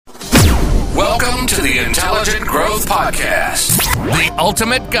Welcome to the Intelligent Growth Podcast, the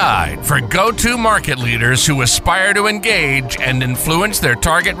ultimate guide for go-to market leaders who aspire to engage and influence their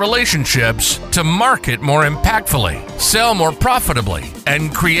target relationships to market more impactfully, sell more profitably,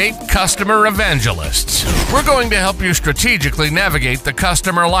 and create customer evangelists. We're going to help you strategically navigate the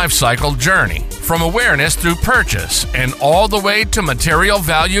customer lifecycle journey, from awareness through purchase and all the way to material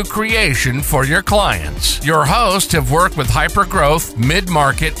value creation for your clients. Your hosts have worked with hyper-growth,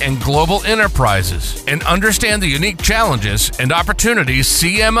 mid-market, and global enterprises and understand the unique challenges and opportunities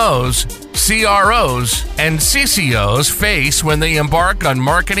CMOs, CROs, and CCOs face when they embark on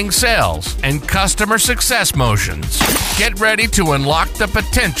marketing, sales, and customer success motions. Get ready to unlock the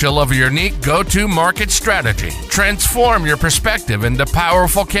potential of your unique go-to market strategy, transform your perspective into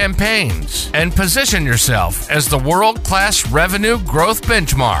powerful campaigns, and position yourself as the world-class revenue growth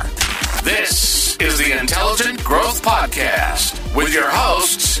benchmark. This is the Intelligent Growth Podcast with your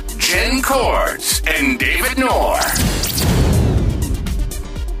hosts, Jen Cords and David Knorr.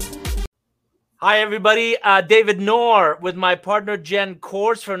 Hi, everybody. David Knorr with my partner, Jen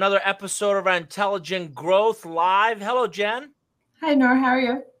Cords, for another episode of our Intelligent Growth Live. Hello, Jen. Hi, Knorr. How are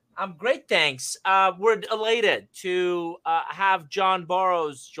you? I'm great, thanks. We're elated to have John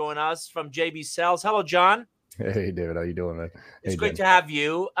Barrows join us from JB Sales. Hello, John. Hey, David. How you doing, man? It's great to have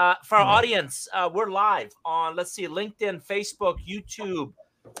you. For our audience, we're live on, LinkedIn, Facebook, YouTube,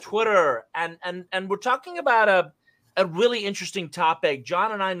 Twitter, and we're talking about a really interesting topic.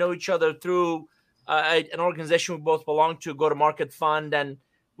 John and I know each other through an organization we both belong to, Go to Market Fund, and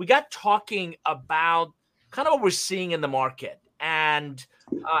we got talking about kind of what we're seeing in the market. And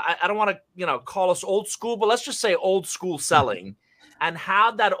I don't want to, call us old school, but let's just say old school selling, and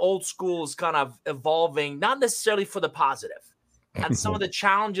how that old school is kind of evolving, not necessarily for the positive, and some of the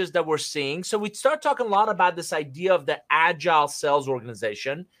challenges that we're seeing. So we start talking a lot about this idea of the Agile sales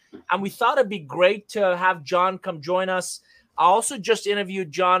organization. And we thought it'd be great to have John come join us. I also just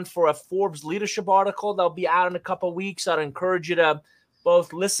interviewed John for a Forbes leadership article that'll be out in a couple of weeks. I'd encourage you to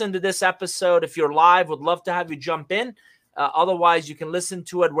both listen to this episode. If you're live, would love to have you jump in. Otherwise, you can listen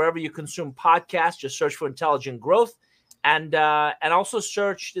to it wherever you consume podcasts. Just search for Intelligent Growth, and also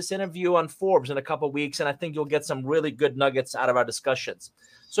search this interview on Forbes in a couple of weeks. And I think you'll get some really good nuggets out of our discussions.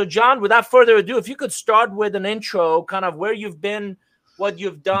 So, John, without further ado, if you could start with an intro, kind of where you've been, what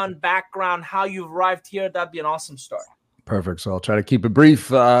you've done, background, how you've arrived here, that'd be an awesome start. Perfect. So I'll try to keep it brief.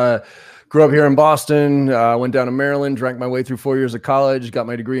 Grew up here in Boston, went down to Maryland, drank my way through 4 years of college, got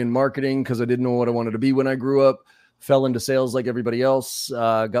my degree in marketing because I didn't know what I wanted to be when I grew up. Fell into sales like everybody else.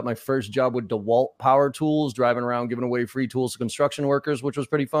 Got my first job with DeWalt Power Tools, driving around giving away free tools to construction workers, which was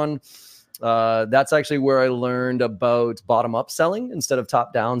pretty fun. That's actually where I learned about bottom-up selling instead of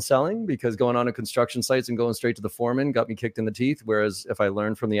top-down selling, because going on to construction sites and going straight to the foreman got me kicked in the teeth. Whereas if I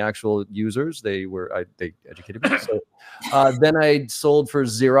learned from the actual users, they educated me. So then I sold for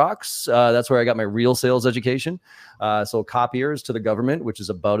Xerox. That's where I got my real sales education. Sold copiers to the government, which is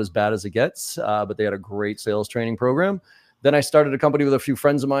about as bad as it gets. But they had a great sales training program. Then I started a company with a few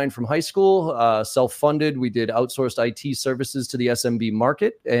friends of mine from high school, self-funded. We did outsourced IT services to the SMB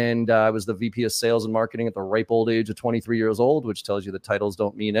market. And I was the VP of sales and marketing at the ripe old age of 23 years old, which tells you the titles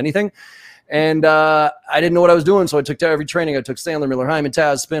don't mean anything. And I didn't know what I was doing. So I took every training. I took Sandler, Miller, Hyman,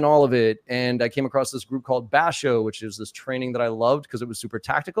 Taz, Spin, all of it. And I came across this group called Barrows, which is this training that I loved because it was super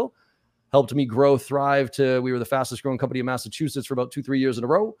tactical. Helped me grow, thrive we were the fastest growing company in Massachusetts for about 2-3 years in a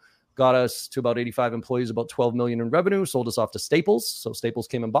row. Got us to about 85 employees, about 12 million in revenue, sold us off to Staples. So Staples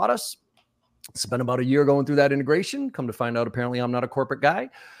came and bought us. Spent about a year going through that integration. Come to find out, apparently I'm not a corporate guy.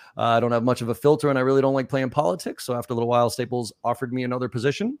 I don't have much of a filter, and I really don't like playing politics. So after a little while, Staples offered me another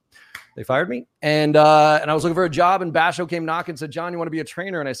position. They fired me. And I was looking for a job, and Barrows came knocking and said, John, you want to be a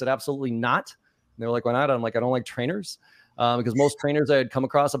trainer? And I said, absolutely not. And they were like, why not? I'm like, I don't like trainers. Because most trainers I had come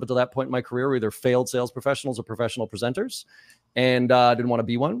across up until that point in my career were either failed sales professionals or professional presenters, and didn't want to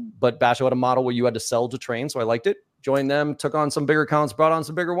be one. But Barrows had a model where you had to sell to train, so I liked it. Joined them, took on some bigger accounts, brought on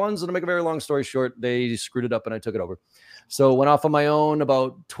some bigger ones, and to make a very long story short, they screwed it up and I took it over. So went off on my own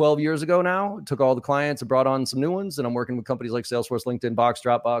about 12 years ago now, took all the clients and brought on some new ones, and I'm working with companies like Salesforce, LinkedIn, Box,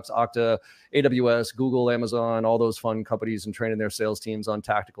 Dropbox, Okta, AWS, Google, Amazon, all those fun companies, and training their sales teams on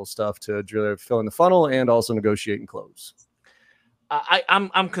tactical stuff to fill in the funnel and also negotiate and close.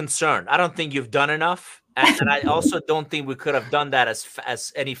 I'm concerned. I don't think you've done enough, and I also don't think we could have done that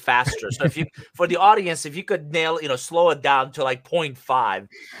as any faster. So for the audience, if you could slow it down to like 0.5,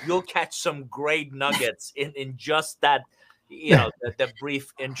 you'll catch some great nuggets in just that, the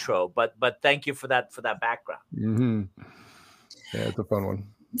brief intro. But thank you for that background. Mm-hmm. Yeah, it's a fun one.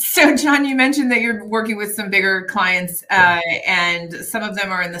 So, John, you mentioned that you're working with some bigger clients, and some of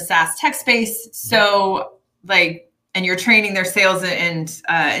them are in the SaaS tech space. So, and you're training their sales and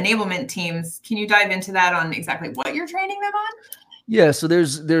enablement teams. Can you dive into that on exactly what you're training them on? Yeah, so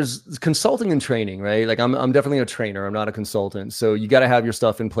there's consulting and training, right? Like I'm definitely a trainer. I'm not a consultant. So you got to have your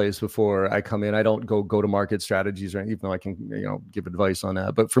stuff in place before I come in. I don't go to market strategies, right? Even though I can, give advice on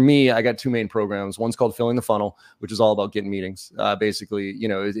that. But for me, I got two main programs. One's called Filling the Funnel, which is all about getting meetings. Basically,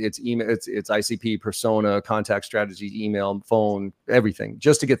 it's email, it's ICP, persona, contact strategy, email, phone, everything,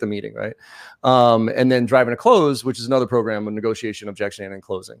 just to get the meeting, right? And then Driving a Close, which is another program of negotiation, objection, and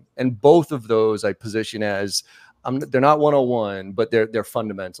closing. And both of those I position as they're not 101, but they're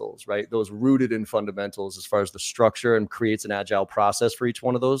fundamentals, right? Those rooted in fundamentals as far as the structure, and creates an agile process for each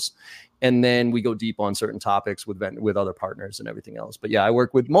one of those. And then we go deep on certain topics with other partners and everything else. But yeah, I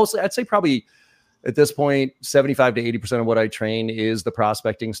work with mostly, I'd say probably at this point, 75 to 80% of what I train is the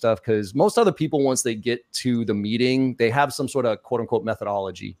prospecting stuff, because most other people, once they get to the meeting, they have some sort of quote unquote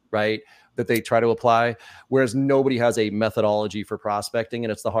methodology, right, that they try to apply, whereas nobody has a methodology for prospecting,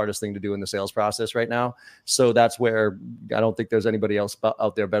 and it's the hardest thing to do in the sales process right now. So that's where I don't think there's anybody else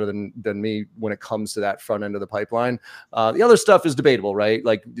out there better than me when it comes to that front end of the pipeline. The other stuff is debatable, right?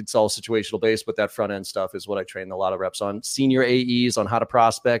 Like it's all situational based, but that front end stuff is what I train a lot of reps on. Senior AEs on how to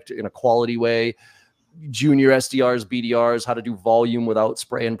prospect in a quality way. Junior SDRs, BDRs, how to do volume without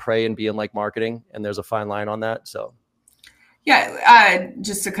spray and pray and being like marketing. And there's a fine line on that. So yeah,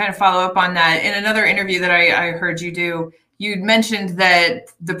 just to kind of follow up on that, in another interview that I heard you do, you'd mentioned that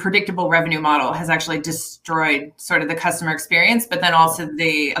the predictable revenue model has actually destroyed sort of the customer experience, but then also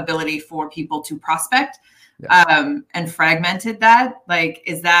the ability for people to prospect, and fragmented that. Like,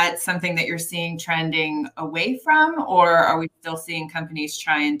 is that something that you're seeing trending away from, or are we still seeing companies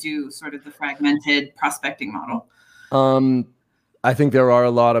try and do sort of the fragmented prospecting model? I think there are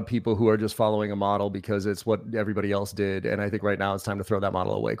a lot of people who are just following a model because it's what everybody else did. And I think right now it's time to throw that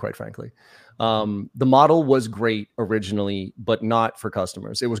model away, quite frankly. The model was great originally, but not for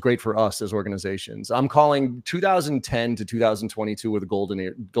customers. It was great for us as organizations. I'm calling 2010 to 2022 were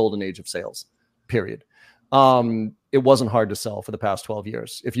the golden age of sales, period. It wasn't hard to sell for the past 12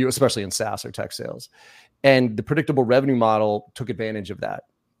 years, especially in SaaS or tech sales. And the predictable revenue model took advantage of that.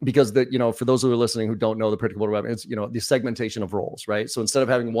 Because for those who are listening who don't know the predictable revenue, it's, the segmentation of roles, right? So instead of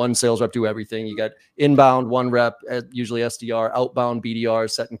having one sales rep do everything, you got inbound, one rep, usually SDR, outbound BDR,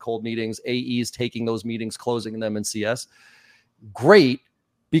 setting cold meetings, AEs taking those meetings, closing them in CS. Great,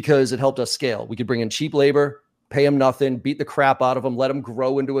 because it helped us scale. We could bring in cheap labor, pay them nothing, beat the crap out of them, let them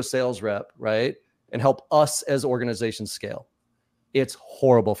grow into a sales rep, right? And help us as organizations scale. It's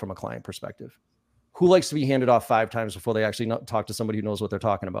horrible from a client perspective. Who likes to be handed off 5 times before they actually talk to somebody who knows what they're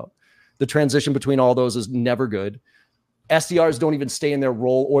talking about? The transition between all those is never good. SDRs don't even stay in their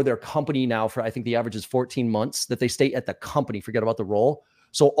role or their company now for, I think the average is 14 months that they stay at the company, forget about the role.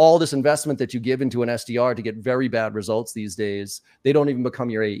 So all this investment that you give into an SDR to get very bad results these days, they don't even become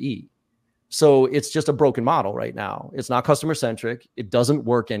your AE. So it's just a broken model right now. It's not customer centric. It doesn't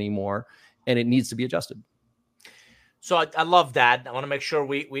work anymore, and it needs to be adjusted. So I love that. I want to make sure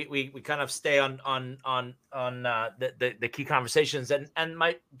we kind of stay on the key conversations. And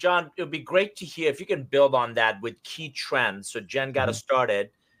John, it would be great to hear if you can build on that with key trends. So Jen got us started.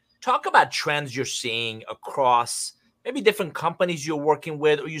 Talk about trends you're seeing across maybe different companies you're working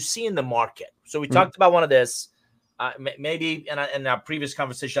with or you see in the market. So we talked about one of this. Maybe in our previous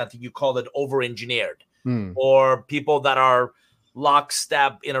conversation, I think you called it over-engineered, or people that are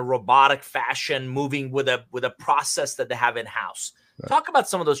lockstep in a robotic fashion, moving with a process that they have in house. Right. Talk about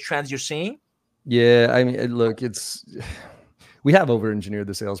some of those trends you're seeing. Yeah, I mean, look, we have over-engineered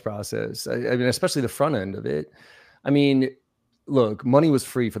the sales process. I mean, especially the front end of it. I mean, look, money was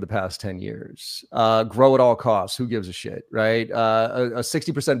free for the past 10 years. Grow at all costs. Who gives a shit, right? A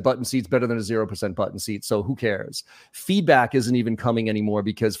 60% button seat's better than a 0% button seat. So who cares? Feedback isn't even coming anymore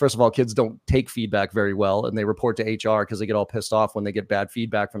because, first of all, kids don't take feedback very well, and they report to HR because they get all pissed off when they get bad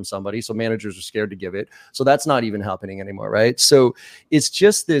feedback from somebody. So managers are scared to give it. So that's not even happening anymore, right? So it's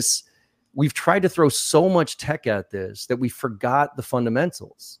just this, we've tried to throw so much tech at this that we forgot the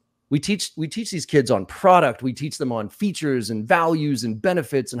fundamentals. We teach these kids on product. We teach them on features and values and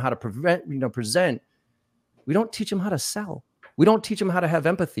benefits and how to present. We don't teach them how to sell. We don't teach them how to have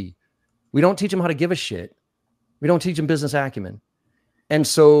empathy. We don't teach them how to give a shit. We don't teach them business acumen. And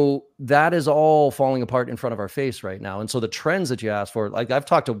so that is all falling apart in front of our face right now. And so the trends that you asked for, like I've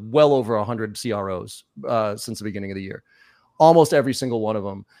talked to well over 100 CROs since the beginning of the year, almost every single one of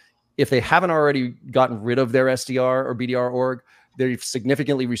them. If they haven't already gotten rid of their SDR or BDR org, they've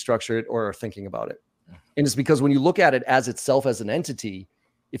significantly restructured or are thinking about it. And it's because when you look at it as itself as an entity,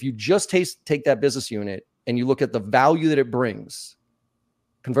 if you just take that business unit and you look at the value that it brings,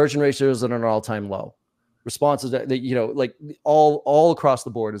 conversion ratios are at an all-time low. Responses that like all across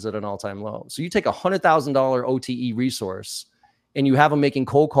the board is at an all-time low. So you take $100,000 OTE resource and you have them making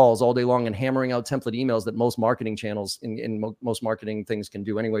cold calls all day long and hammering out template emails that most marketing channels in most marketing things can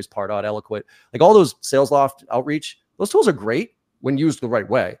do anyways, Pardot, Eloquent, like all those SalesLoft outreach, those tools are great when used the right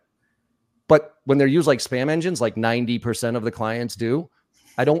way. But when they're used like spam engines, like 90% of the clients do,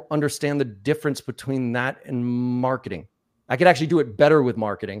 I don't understand the difference between that and marketing. I could actually do it better with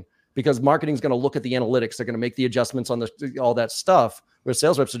marketing because marketing is going to look at the analytics. They're going to make the adjustments on all that stuff, where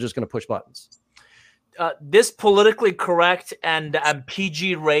sales reps are just going to push buttons. This politically correct and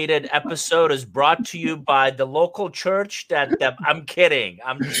PG-rated episode is brought to you by the local church that I'm kidding.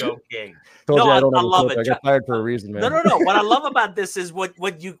 I'm joking. I love it. I got fired for a reason, man. No. What I love about this is what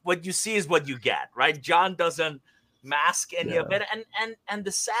you see is what you get, right? John doesn't mask any of it. And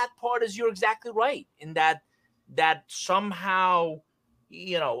the sad part is you're exactly right in that somehow,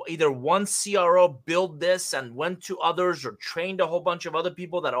 either one CRO built this and went to others or trained a whole bunch of other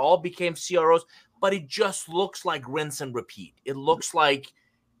people that all became CROs, but it just looks like rinse and repeat. It looks like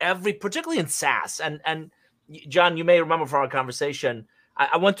particularly in SaaS. And John, you may remember from our conversation,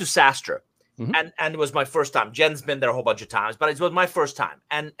 I went to SaaStr and it was my first time. Jen's been there a whole bunch of times, but it was my first time.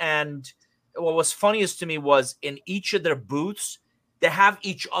 And what was funniest to me was in each of their booths, they have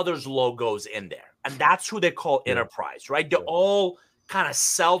each other's logos in there. And that's who they call enterprise, right? They all kind of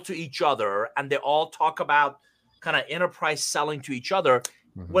sell to each other and they all talk about kind of enterprise selling to each other.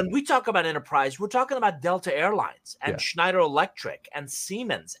 When we talk about enterprise, we're talking about Delta Airlines and Schneider Electric and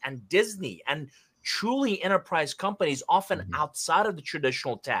Siemens and Disney and truly enterprise companies, often outside of the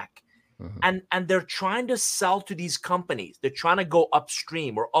traditional tech. And they're trying to sell to these companies. They're trying to go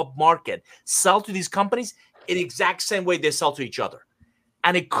upstream or up market, sell to these companies in the exact same way they sell to each other.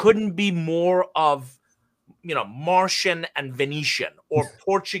 And it couldn't be more of, Martian and Venetian or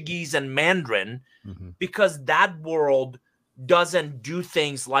Portuguese and Mandarin, because that world doesn't do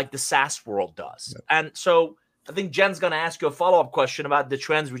things like the SaaS world does. And so I think Jen's going to ask you a follow-up question about the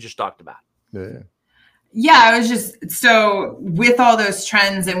trends we just talked about. I was just, so with all those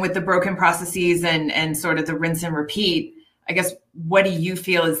trends and with the broken processes and sort of the rinse and repeat, I guess, what do you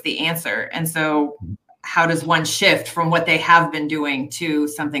feel is the answer? And so how does one shift from what they have been doing to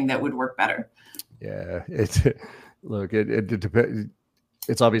something that would work better? Yeah, it depends.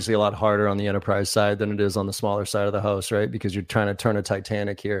 It's obviously a lot harder on the enterprise side than it is on the smaller side of the house, right? Because you're trying to turn a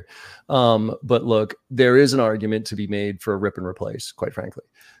Titanic here. But look, there is an argument to be made for a rip and replace, quite frankly,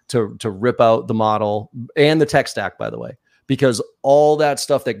 to rip out the model and the tech stack, by the way, because all that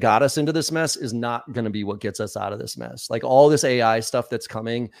stuff that got us into this mess is not going to be what gets us out of this mess. Like all this AI stuff that's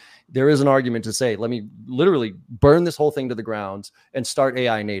coming, there is an argument to say, let me literally burn this whole thing to the ground and start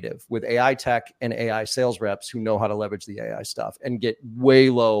AI native with AI tech and AI sales reps who know how to leverage the AI stuff and get way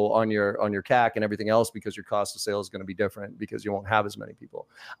low on your CAC and everything else, because your cost of sales is going to be different because you won't have as many people.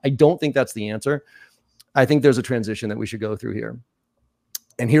 I don't think that's the answer. I think there's a transition that we should go through here.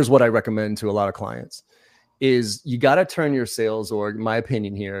 And here's what I recommend to a lot of clients is you got to turn your sales org, my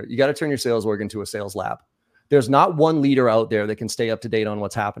opinion here, you got to turn your sales org into a sales lab. There's not one leader out there that can stay up to date on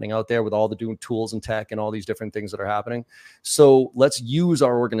what's happening out there with all the new tools and tech and all these different things that are happening. So let's use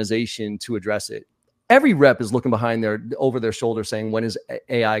our organization to address it. Every rep is looking over their shoulder saying, when is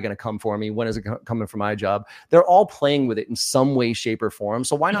AI going to come for me? When is it coming for my job? They're all playing with it in some way, shape, or form.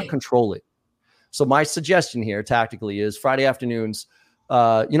 So why not control it? So my suggestion here tactically is Friday afternoons,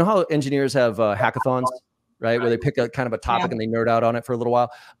 you know how engineers have hackathons, right? Where they pick a kind of a topic and they nerd out on it for a little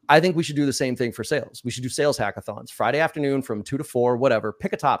while. I think we should do the same thing for sales. We should do sales hackathons Friday afternoon from 2 to 4, whatever,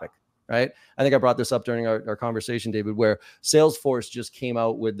 pick a topic, right? I think I brought this up during our conversation, David, where Salesforce just came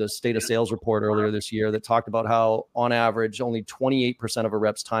out with the state of sales report earlier this year that talked about how on average, only 28% of a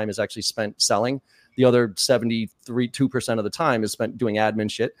rep's time is actually spent selling. The other 2% of the time is spent doing admin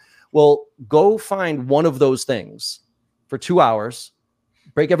shit. Well, go find one of those things for 2 hours,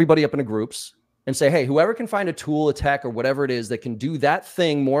 break everybody up into groups, and say, hey, whoever can find a tool, a tech, or whatever it is that can do that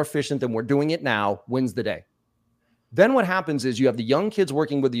thing more efficient than we're doing it now wins the day. Then what happens is you have the young kids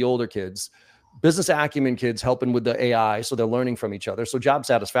working with the older kids, business acumen kids helping with the AI, so they're learning from each other. So job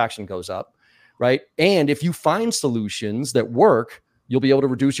satisfaction goes up, right? And if you find solutions that work, you'll be able to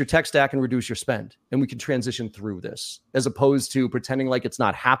reduce your tech stack and reduce your spend. And we can transition through this as opposed to pretending like it's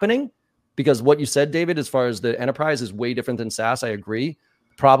not happening. Because what you said, David, as far as the enterprise is way different than SaaS. I agree.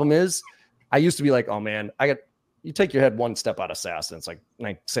 Problem is, I used to be like, oh man, you take your head one step out of SaaS and it's like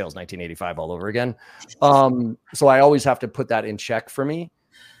sales 1985 all over again. So I always have to put that in check for me,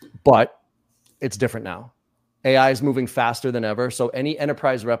 but it's different now. AI is moving faster than ever. So any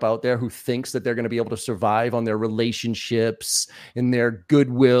enterprise rep out there who thinks that they're going to be able to survive on their relationships and their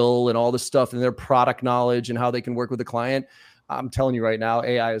goodwill and all this stuff and their product knowledge and how they can work with the client, I'm telling you right now,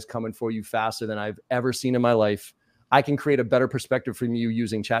 AI is coming for you faster than I've ever seen in my life. I can create a better perspective from you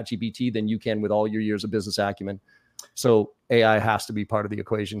using ChatGPT than you can with all your years of business acumen. So AI has to be part of the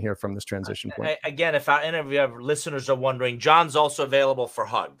equation here from this transition point. Again, if any of your listeners are wondering, John's also available for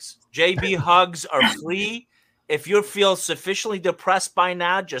hugs. JB hugs are free. If you feel sufficiently depressed by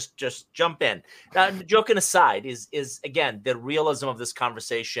now, just jump in. Now, joking aside, is again, the realism of this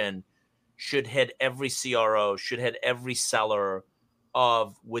conversation should hit every CRO, should hit every seller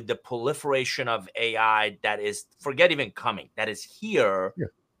of with the proliferation of AI that is, forget even coming, that is here. Yeah.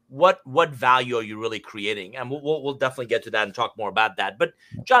 What value are you really creating? And we'll definitely get to that and talk more about that. But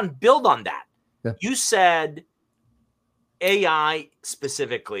John, build on that. Yeah. You said AI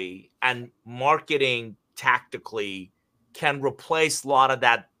specifically and marketing tactically can replace a lot of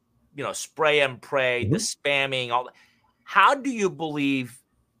that, spray and pray, the spamming, all that. How do you believe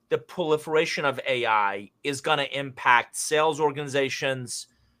the proliferation of AI is going to impact sales organizations,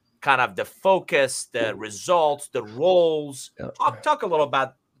 kind of the focus, the results, the roles? Talk a little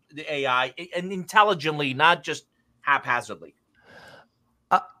about the AI and intelligently, not just haphazardly.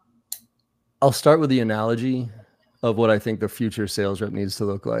 I'll start with the analogy of what I think the future sales rep needs to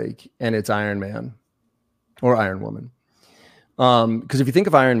look like. And it's Iron Man or Iron Woman. Because if you think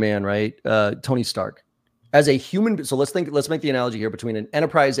of Iron Man, right? Tony Stark as a human. So let's make the analogy here between an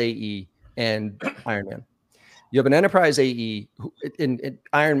enterprise AE and Iron Man. You have an enterprise AE in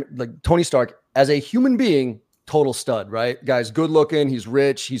Tony Stark as a human being, total stud, right? Guy's good looking. He's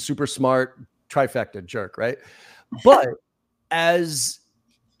rich. He's super smart. Trifecta jerk, right? But as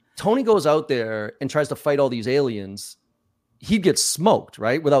Tony goes out there and tries to fight all these aliens, he gets smoked,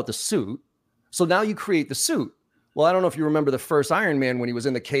 right? Without the suit. So now you create the suit. Well, I don't know if you remember the first Iron Man when he was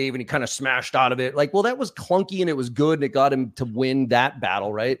in the cave and he kind of smashed out of it. That was clunky and it was good and it got him to win that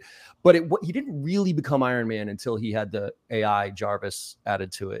battle, right? But he didn't really become Iron Man until he had the AI Jarvis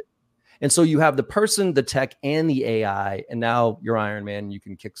added to it. And so you have the person, the tech, and the AI, and now you're Iron Man and you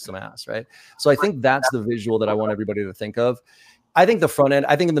can kick some ass, right? So I think that's the visual that I want everybody to think of. I think the front end,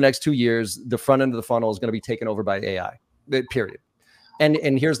 in the next 2 years, the front end of the funnel is going to be taken over by AI, period.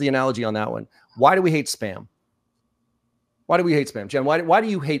 And here's the analogy on that one. Why do we hate spam? Why do we hate spam, Jen? Why do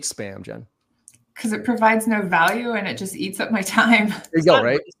you hate spam, Jen? Because it provides no value and it just eats up my time. There you go,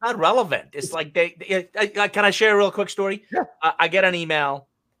 right? It's not relevant. It's like can I share a real quick story? Yeah. I get an email.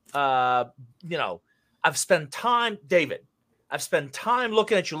 I've spent time, David. I've spent time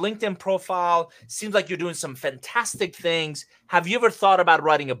looking at your LinkedIn profile. Seems like you're doing some fantastic things. Have you ever thought about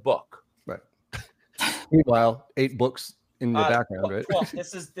writing a book? Right. Meanwhile, 8 books in the background, right? 12.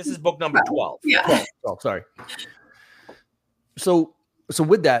 This is book number 12. Yeah. 12, sorry. So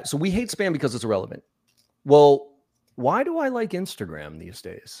with that, so we hate spam because it's irrelevant. Well, why do I like Instagram these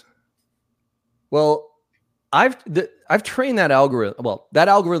days? Well, I've trained that algorithm. Well, that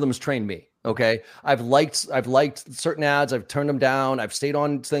algorithm's trained me. Okay. I've liked certain ads. I've turned them down. I've stayed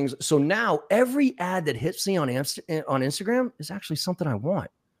on things. So now every ad that hits me on Instagram is actually something I want.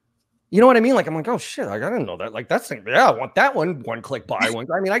 You know what I mean? I'm like, oh shit, I didn't know that. That's thing. Yeah, I want that one. One click buy one.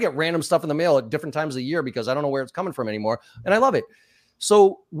 I mean, I get random stuff in the mail at different times of the year because I don't know where it's coming from anymore. And I love it.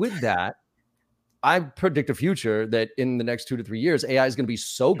 So with that, I predict a future that in the next 2 to 3 years, AI is going to be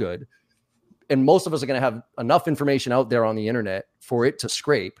so good. And most of us are going to have enough information out there on the internet for it to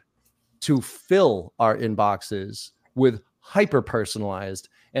scrape to fill our inboxes with hyper-personalized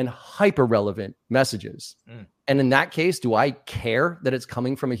and hyper-relevant messages. Mm. And in that case, do I care that it's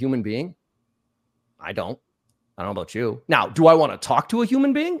coming from a human being? I don't know about you. Now, do I want to talk to a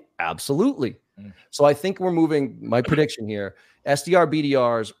human being? Absolutely. Mm. So I think we're moving, my prediction here, SDR,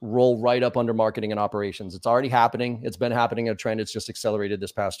 BDRs roll right up under marketing and operations. It's already happening. It's been happening a trend. It's just accelerated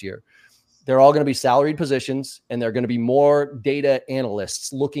this past year. They're all going to be salaried positions, and they're going to be more data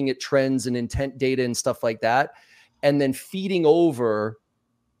analysts looking at trends and intent data and stuff like that, and then feeding over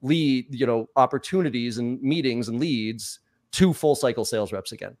opportunities and meetings and leads to full cycle sales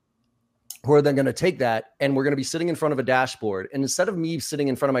reps again, who are then going to take that, and we're going to be sitting in front of a dashboard. And instead of me sitting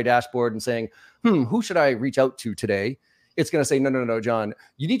in front of my dashboard and saying, who should I reach out to today? It's going to say, no, John,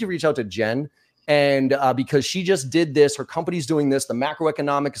 you need to reach out to Jen. And because she just did this, her company's doing this, the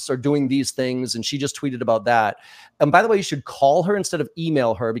macroeconomics are doing these things, and she just tweeted about that. And by the way, you should call her instead of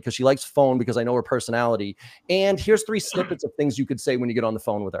email her because she likes phone because I know her personality. And here's 3 snippets of things you could say when you get on the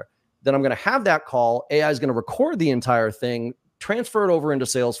phone with her. Then I'm going to have that call. AI is going to record the entire thing, transfer it over into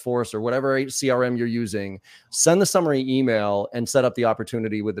Salesforce or whatever CRM you're using, send the summary email, and set up the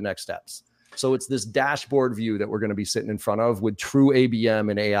opportunity with the next steps. So it's this dashboard view that we're going to be sitting in front of with true ABM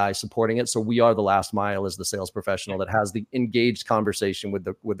and AI supporting it. So we are the last mile as the sales professional that has the engaged conversation with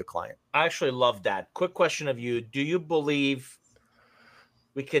the client. I actually love that. Quick question of you. Do you believe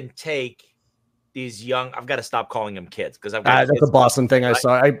we can take these young, I've got to stop calling them kids because I've got that's a Boston thing. I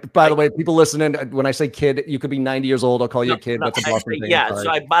saw. By the way, people listening, when I say kid, you could be 90 years old. I'll call you a kid. That's a Boston thing. Yeah.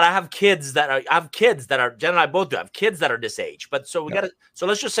 But I have kids that are, Jen and I both do have kids that are this age. But so so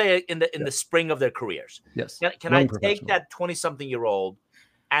let's just say in the spring of their careers. Yes. Can I take that 20-something-year-old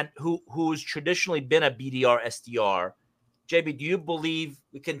and who's traditionally been a BDR, SDR, JB, do you believe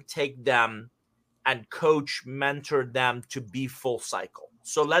we can take them and coach, mentor them to be full cycle?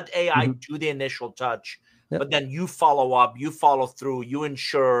 So let AI do the initial touch, but then you follow up, you follow through, you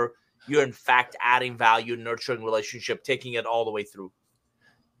ensure you're in fact adding value, nurturing relationship, taking it all the way through.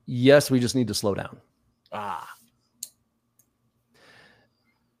 Yes, we just need to slow down.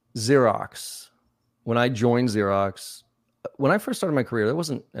 Xerox. When I joined Xerox, when I first started my career, there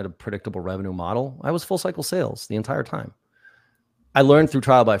wasn't a predictable revenue model. I was full cycle sales the entire time. I learned through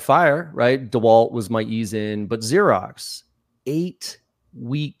trial by fire, right? DeWalt was my ease in, but Xerox,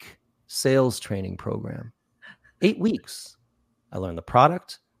 8-week sales training program. 8 weeks. I learned the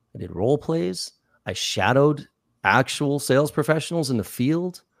product. I did role plays. I shadowed actual sales professionals in the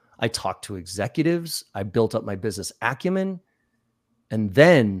field. I talked to executives. I built up my business acumen. And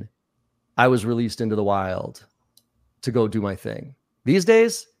then I was released into the wild to go do my thing. These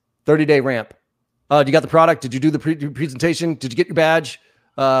days, 30-day ramp. Do you got the product? Did you do the presentation? Did you get your badge?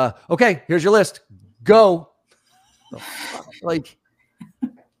 Okay, here's your list. Go. Like,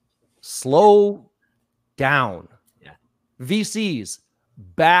 slow down. Yeah. VCs,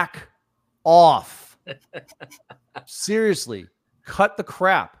 back off. Seriously, cut the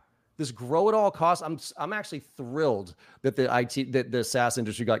crap. This grow at all costs. I'm actually thrilled that the SaaS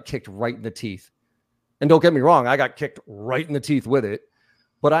industry got kicked right in the teeth. And don't get me wrong, I got kicked right in the teeth with it.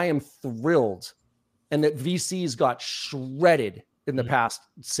 But I am thrilled. And that VCs got shredded in the past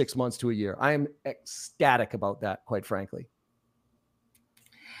 6 months to a year. I am ecstatic about that, quite frankly.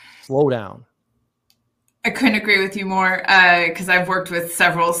 Slow down. I couldn't agree with you more because I've worked with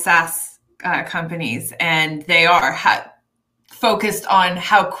several SaaS companies, and they are focused on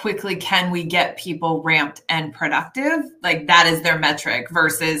how quickly can we get people ramped and productive. Like that is their metric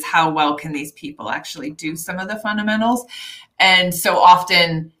versus how well can these people actually do some of the fundamentals. And so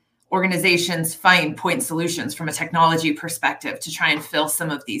often organizations find point solutions from a technology perspective to try and fill some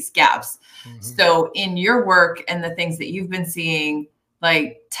of these gaps. So in your work and the things that you've been seeing,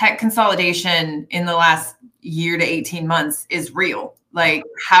 like tech consolidation in the last year to 18 months is real. Like,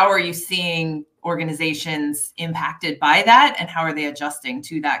 how are you seeing organizations impacted by that, and how are they adjusting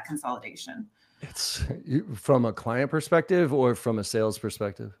to that consolidation? It's from a client perspective or from a sales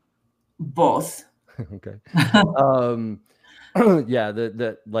perspective? Both. Okay. Yeah,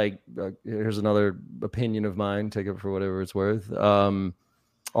 here's another opinion of mine. Take it for whatever it's worth.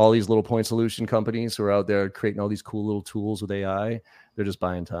 All these little point solution companies who are out there creating all these cool little tools with AI, they're just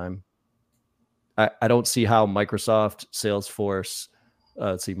buying time. I don't see how Microsoft, Salesforce,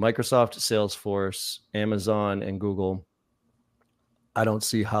 Amazon, and Google. I don't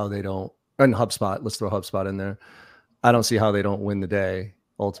see how they don't, and HubSpot. Let's throw HubSpot in there. I don't see how they don't win the day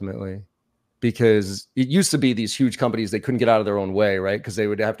ultimately. Because it used to be these huge companies, they couldn't get out of their own way, right? Because they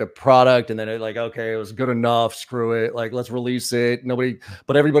would have to product and then they're like, okay, it was good enough, screw it. Like, let's release it.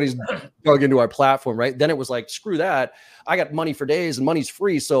 But everybody's dug into our platform, right? Then it was like, screw that. I got money for days and money's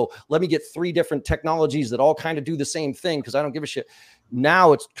free. So let me get 3 different technologies that all kind of do the same thing because I don't give a shit.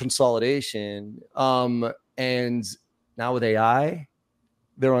 Now it's consolidation. And now with AI,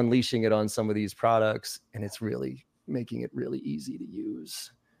 they're unleashing it on some of these products and it's really making it really easy to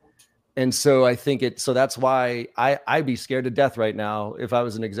use. And so I think so that's why I'd be scared to death right now. If I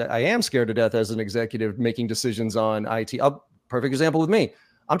was an I am scared to death as an executive making decisions on IT. Perfect example with me.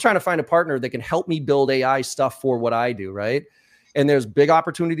 I'm trying to find a partner that can help me build AI stuff for what I do. Right. And there's big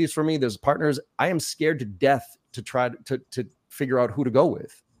opportunities for me. There's partners. I am scared to death to try to figure out who to go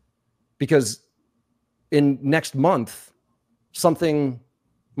with, because in next month, something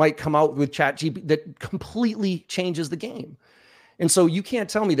might come out with ChatGPT that completely changes the game. And so you can't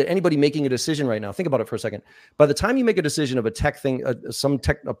tell me that anybody making a decision right now, think about it for a second. By the time you make a decision of a tech thing,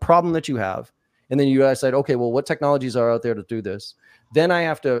 a problem that you have, and then you decide, okay, well, what technologies are out there to do this? Then I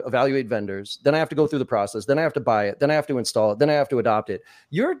have to evaluate vendors. Then I have to go through the process. Then I have to buy it. Then I have to install it. Then I have to adopt it.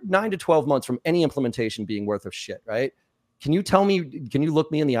 You're 9 to 12 months from any implementation being worth of shit, right? Can you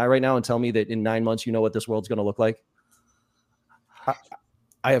look me in the eye right now and tell me that in 9 months, you know what this world's going to look like?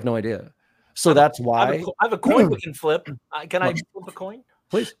 I have no idea. So that's why I have a coin we can flip. Can I flip a coin?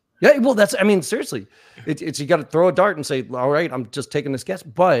 Please. Yeah, well, I mean, seriously, it's you got to throw a dart and say, all right, I'm just taking this guess.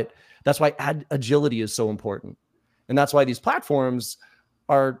 But that's why agility is so important. And that's why these platforms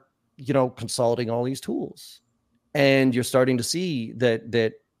are, consolidating all these tools. And you're starting to see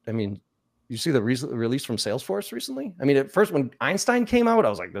that, I mean, you see the release from Salesforce recently? I mean, at first when Einstein came out, I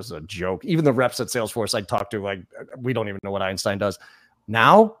was like, this is a joke. Even the reps at Salesforce I talked to, like, we don't even know what Einstein does.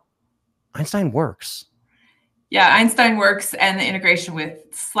 Now, Einstein works. Yeah, Einstein works, and the integration with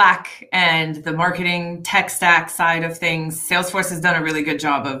Slack and the marketing tech stack side of things. Salesforce has done a really good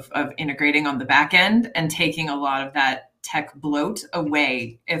job of integrating on the back end and taking a lot of that tech bloat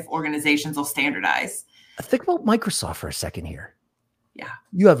away if organizations will standardize. Think about Microsoft for a second here. Yeah.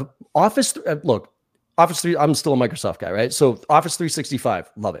 You have Office 3, I'm still a Microsoft guy, right? So Office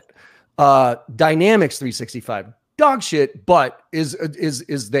 365, love it. Dynamics 365, dog shit, but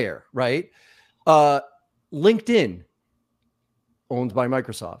is there, right? LinkedIn, owned by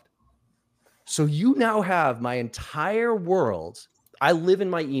Microsoft. So you now have my entire world. I live in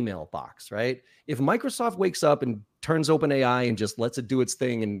my email box, right? If Microsoft wakes up and turns OpenAI and just lets it do its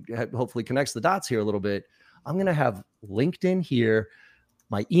thing and hopefully connects the dots here a little bit, I'm going to have LinkedIn here,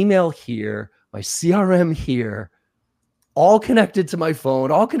 my email here, my CRM here, all connected to my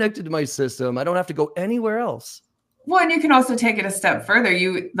phone, all connected to my system. I don't have to go anywhere else. Well, and you can also take it a step further.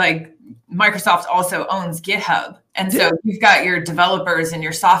 Microsoft also owns GitHub. And so you've got your developers and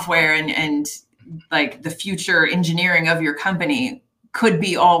your software and like the future engineering of your company could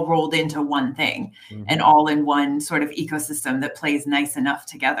be all rolled into one thing and all in one sort of ecosystem that plays nice enough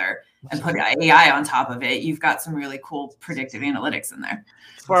together. And put AI on top of it, you've got some really cool predictive analytics in there.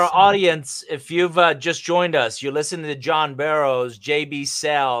 For our audience, if you've just joined us, you're listening to John Barrows, JB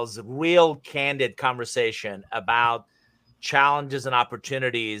Sales, real candid conversation about challenges and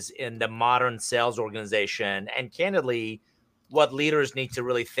opportunities in the modern sales organization, and candidly, what leaders need to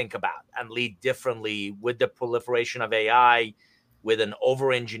really think about and lead differently with the proliferation of AI, with an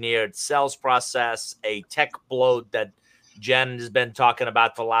over-engineered sales process, a tech bloat that Jen has been talking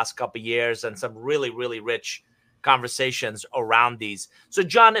about for the last couple of years, and some really, really rich conversations around these. So,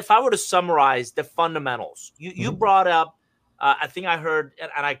 John, if I were to summarize the fundamentals, you brought up, I think I heard,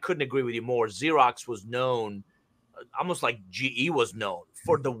 and I couldn't agree with you more, Xerox was known, almost like GE was known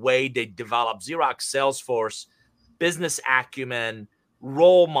for the way they developed Xerox, Salesforce, business acumen,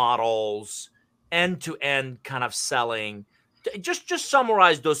 role models, end-to-end kind of selling. Just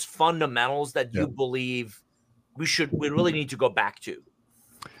summarize those fundamentals that you believe we really need to go back to.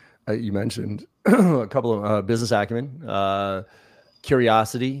 You mentioned a couple of business acumen,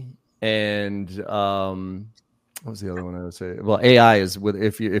 curiosity, and what was the other one I would say? Well, AI is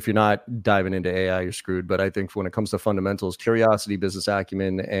if you're not diving into AI, you're screwed. But I think when it comes to fundamentals, curiosity, business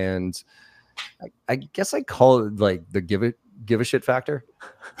acumen, and I guess I call it like the give a shit factor.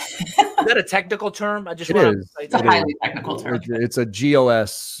 Is that a technical term? It's a highly technical term. It's a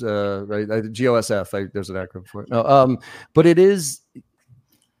GOS, right? GOSF. There's an acronym for it. No, but it is.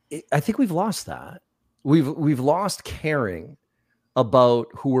 I think we've lost that. We've lost caring about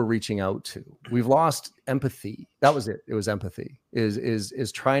who we're reaching out to. We've lost empathy. That was it. It was empathy.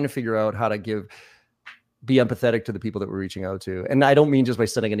 Is trying to figure out how to be empathetic to the people that we're reaching out to. And I don't mean just by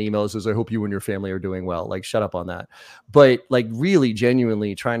sending an email that says, I hope you and your family are doing well. Like, shut up on that. But like really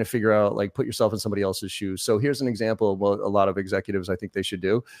genuinely trying to figure out, like, put yourself in somebody else's shoes. So here's an example of what a lot of executives, I think they should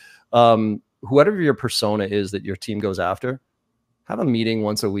do. Whoever your persona is that your team goes after, have a meeting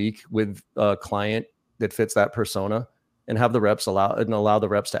once a week with a client that fits that persona and have the reps allow the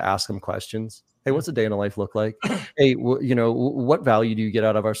reps to ask them questions. Hey, what's a day in a life look like? Hey, what value do you get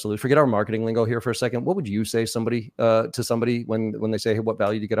out of our solution? Forget our marketing lingo here for a second. What would you say to somebody when they say, hey, what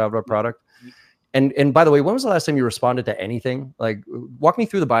value do you get out of our product? And by the way, when was the last time you responded to anything? Like, walk me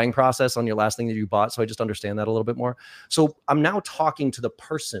through the buying process on your last thing that you bought, so I just understand that a little bit more. So I'm now talking to the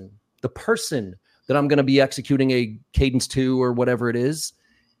person that I'm going to be executing a cadence to or whatever it is.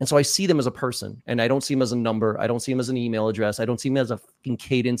 And so I see them as a person, and I don't see them as a number. I don't see them as an email address. I don't see them as a fucking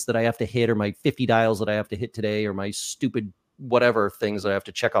cadence that I have to hit, or my 50 dials that I have to hit today, or my stupid whatever things that I have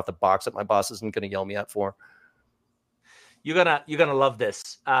to check off the box that my boss isn't going to yell me at for. You're gonna love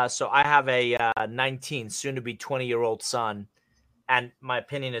this. So I have a 19, soon to be 20-year-old son, and my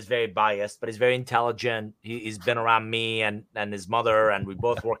opinion is very biased, but he's very intelligent. He's been around me and his mother, and we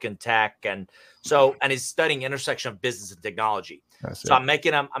both work in tech, and he's studying intersection of business and technology. So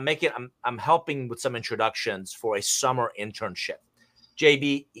I'm helping with some introductions for a summer internship.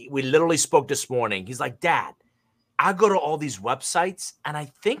 JB, we literally spoke this morning. He's like, Dad, I go to all these websites and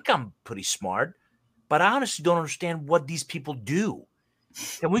I think I'm pretty smart, but I honestly don't understand what these people do.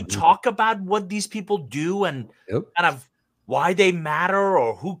 Can we talk about what these people do and kind of why they matter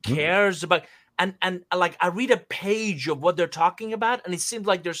or who cares about. And like I read a page of what they're talking about, and it seems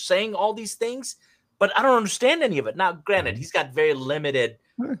like they're saying all these things, but I don't understand any of it. Now, granted, he's got very limited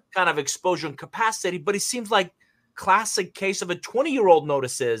kind of exposure and capacity, but it seems like classic case of a 20-year-old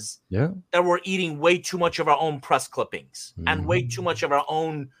notices that we're eating way too much of our own press clippings and way too much of our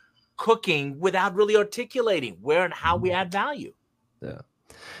own cooking without really articulating where and how we add value.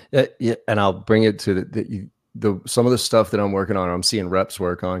 Yeah. And I'll bring it to some of the stuff that I'm working on, I'm seeing reps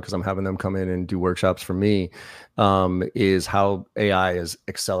work on because I'm having them come in and do workshops for me, is how AI is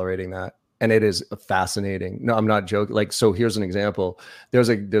accelerating that. And it is fascinating. No, I'm not joking. Like, so here's an example. There's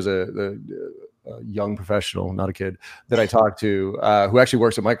a young professional, not a kid, that I talked to who actually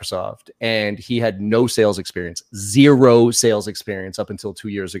works at Microsoft, and he had no sales experience, 0 sales experience up until 2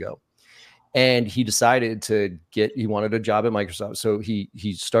 years ago. And he decided he wanted a job at Microsoft. So he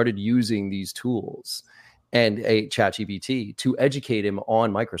started using these tools and a ChatGPT to educate him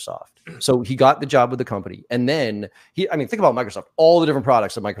on Microsoft. So he got the job with the company. And then think about Microsoft, all the different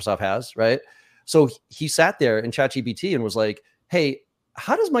products that Microsoft has, right? So he sat there in ChatGPT and was like, hey,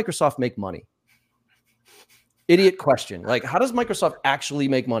 how does Microsoft make money? Idiot question. Like, how does Microsoft actually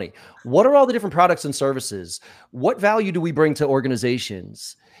make money? What are all the different products and services? What value do we bring to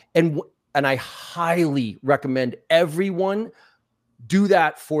organizations? And I highly recommend everyone do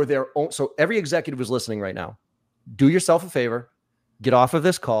that for their own. So every executive who's listening right now, do yourself a favor, get off of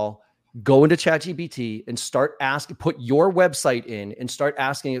this call, go into ChatGPT and put your website in and start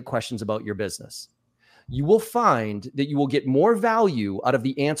asking it questions about your business. You will find that you will get more value out of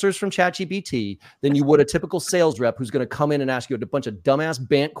the answers from ChatGPT than you would a typical sales rep who's going to come in and ask you a bunch of dumbass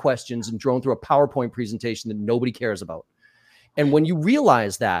BANT questions and drone through a PowerPoint presentation that nobody cares about. And when you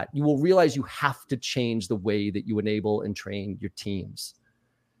realize that, you will realize you have to change the way that you enable and train your teams,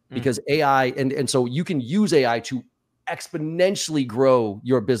 because AI, and so you can use AI to exponentially grow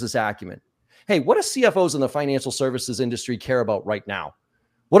your business acumen. Hey, what do CFOs in the financial services industry care about right now?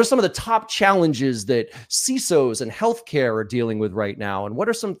 What are some of the top challenges that CISOs and healthcare are dealing with right now? And what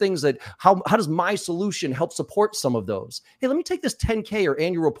are some things that, how does my solution help support some of those? Hey, let me take this 10K or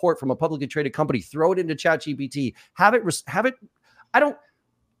annual report from a publicly traded company, throw it into ChatGPT, have it,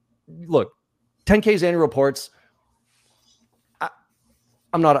 look, 10K's annual reports.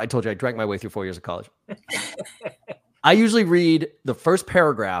 I told you I drank my way through 4 years of college. I usually read the first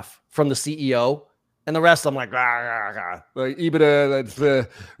paragraph from the CEO, and the rest I'm like, EBITDA, that's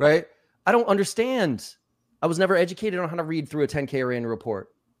right. I don't understand. I was never educated on how to read through a 10K or annual report.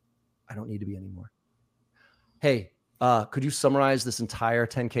 I don't need to be anymore. Hey, could you summarize this entire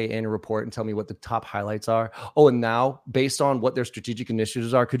 10K annual report and tell me what the top highlights are? Oh, and now, based on what their strategic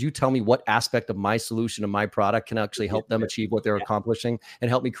initiatives are, could you tell me what aspect of my solution and my product can actually help them achieve what they're accomplishing, and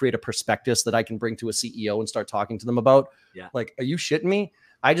help me create a prospectus that I can bring to a CEO and start talking to them about? Like, are you shitting me?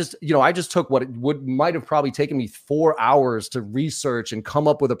 I just took what might have probably taken me 4 hours to research and come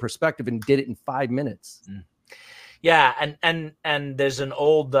up with a perspective, and did it in 5 minutes. Yeah. And there's an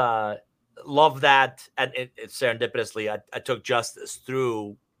old, love that. And it's serendipitously, I took Justice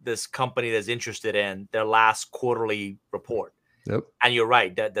through this company that's interested in their last quarterly report. Yep. And you're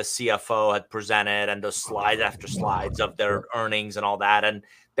right, that the CFO had presented, and the slides after slides of their earnings and all that. And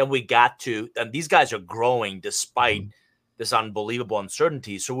then we got to, and these guys are growing despite this unbelievable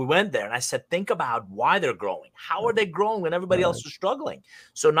uncertainty. So we went there and I said, think about why they're growing. How are they growing when everybody else is struggling?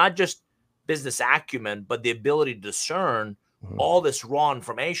 So not just business acumen, but the ability to discern all this raw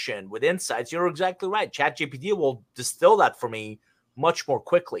information with insights. You're exactly right. ChatGPT will distill that for me much more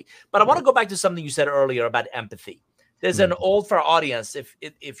quickly. But I want to go back to something you said earlier about empathy. There's an old, for our audience,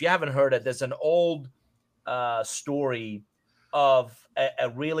 if you haven't heard it, there's an old story of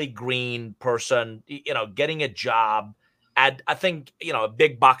a really green person, getting a job at, I think, a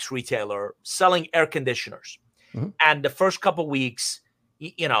big box retailer selling air conditioners. And the first couple of weeks,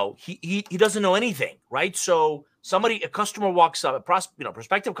 he doesn't know anything, right? So a customer walks up,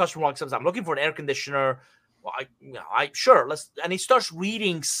 prospective customer walks up, says, I'm looking for an air conditioner. Well, and he starts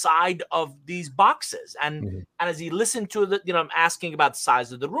reading side of these boxes. And as he listened to I'm asking about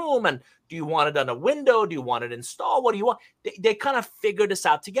size of the room, and do you want it on a window? Do you want it installed? What do you want? They kind of figure this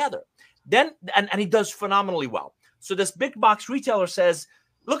out together. Then, and he does phenomenally well. So this big box retailer says,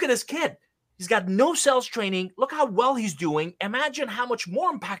 look at this kid. He's got no sales training. Look how well he's doing. Imagine how much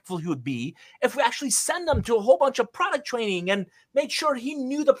more impactful he would be if we actually send him to a whole bunch of product training and made sure he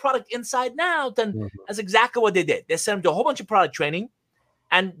knew the product inside and out. And that's exactly what they did. They sent him to a whole bunch of product training,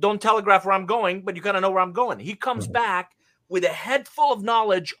 and don't telegraph where I'm going, but you got to know where I'm going. He comes back with a head full of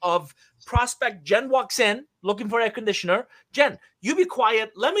knowledge of prospect Jen walks in looking for air conditioner. Jen, you be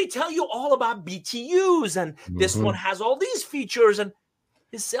quiet. Let me tell you all about BTUs. And this one has all these features. And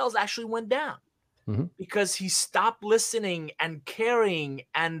his sales actually went down because he stopped listening and caring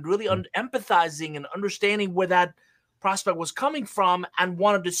and really empathizing and understanding where that prospect was coming from and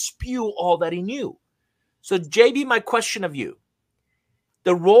wanted to spew all that he knew. So, JB, my question of you,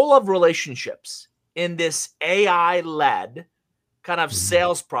 the role of relationships in this AI-led kind of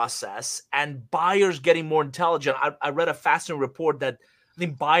sales process and buyers getting more intelligent. I read a fascinating report that I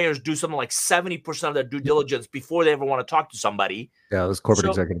think buyers do something like 70% of their due diligence before they ever want to talk to somebody. Yeah, this corporate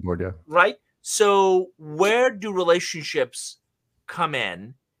executive board, yeah. Right? So where do relationships come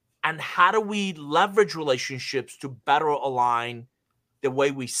in, and how do we leverage relationships to better align the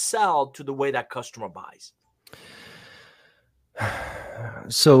way we sell to the way that customer buys?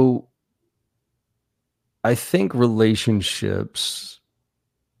 So I think relationships,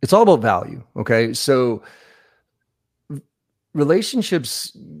 it's all about value. Okay. So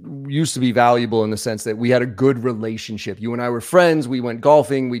relationships used to be valuable in the sense that we had a good relationship. You and I were friends. We went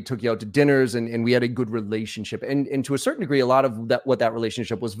golfing. We took you out to dinners, and we had a good relationship. And to a certain degree, a lot of that, what that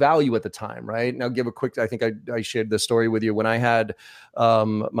relationship was value at the time. Right. Now give a quick, I think I shared this story with you when I had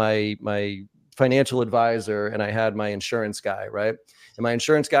my financial advisor and I had my insurance guy. Right. And my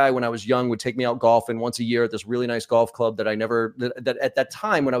insurance guy, when I was young, would take me out golfing once a year at this really nice golf club that that at that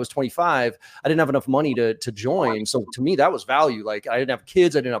time, when I was 25, I didn't have enough money to join. So to me, that was value. Like, I didn't have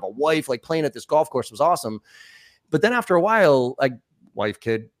kids. I didn't have a wife. Like, playing at this golf course was awesome. But then after a while, like, wife,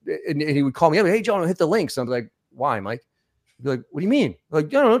 kid, and he would call me up, hey, John, I'll hit the links. I'm like, why, Mike? He'd be like, what do you mean? Like, I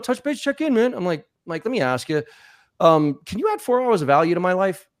don't know, touch base, check in, man. I'm like, Mike, let me ask you, can you add 4 hours of value to my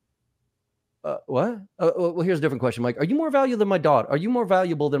life? What? Well, here's a different question, Mike. Are you more valuable than my daughter? Are you more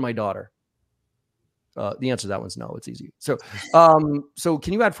valuable than my daughter? The answer to that one's no. It's easy. So, so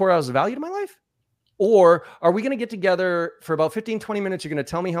can you add 4 hours of value to my life? Or are we going to get together for about 15, 20 minutes? You're going to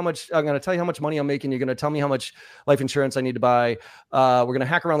tell me how much, I'm going to tell you how much money I'm making. You're going to tell me how much life insurance I need to buy. We're going to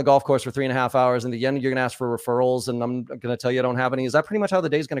hack around the golf course for 3.5 hours. And at the end, you're going to ask for referrals. And I'm going to tell you I don't have any. Is that pretty much how the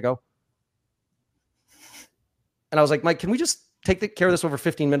day's going to go? And I was like, Mike, can we just take care of this over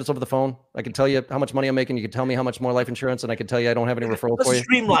 15 minutes over the phone? I can tell you how much money I'm making. You can tell me how much more life insurance, and I can tell you I don't have any referrals for you. Let's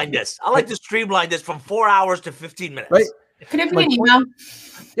streamline this. I like to streamline this from 4 hours to 15 minutes. Right. Could it be an email?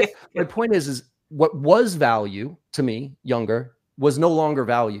 My point is what was value to me, younger, was no longer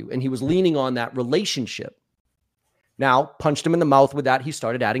value. And he was leaning on that relationship. Now, punched him in the mouth with that. He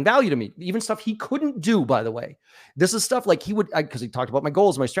started adding value to me, even stuff he couldn't do, by the way. This is stuff like he would, because he talked about my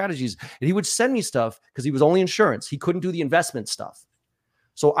goals, my strategies, and he would send me stuff because he was only insurance. He couldn't do the investment stuff.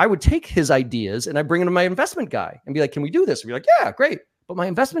 So I would take his ideas and I bring him to my investment guy and be like, can we do this? And be like, yeah, great. But my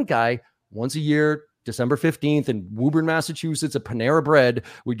investment guy, once a year, December 15th in Woburn, Massachusetts, at Panera Bread,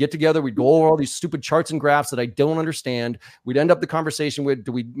 we'd get together, we'd go over all these stupid charts and graphs that I don't understand. We'd end up the conversation with,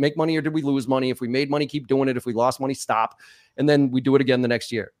 do we make money or did we lose money? If we made money, keep doing it. If we lost money, stop. And then we do it again the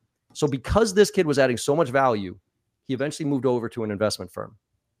next year. So because this kid was adding so much value, he eventually moved over to an investment firm.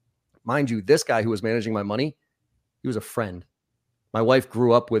 Mind you, this guy who was managing my money, he was a friend. My wife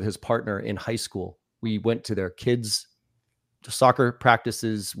grew up with his partner in high school. We went to their kids' soccer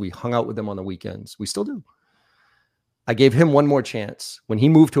practices. We hung out with them on the weekends. We still do. I gave him one more chance. When he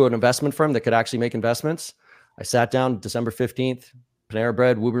moved to an investment firm that could actually make investments, I sat down December 15th, Panera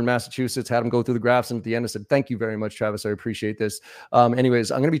Bread, Woburn, Massachusetts, had him go through the graphs. And at the end, I said, thank you very much, Travis. I appreciate this. Anyways,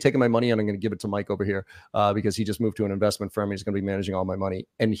 I'm going to be taking my money and I'm going to give it to Mike over here because he just moved to an investment firm. He's going to be managing all my money.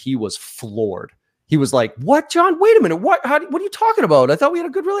 And he was floored. He was like, what, John? Wait a minute. What are you talking about? I thought we had a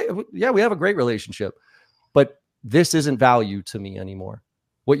good relationship. Yeah, we have a great relationship. But this isn't value to me anymore.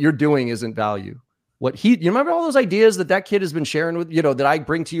 What you're doing isn't value. You remember all those ideas that kid has been sharing with, that I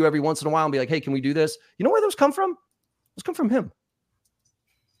bring to you every once in a while and be like, hey, can we do this? You know where those come from? Those come from him.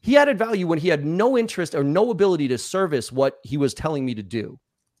 He added value when he had no interest or no ability to service what he was telling me to do.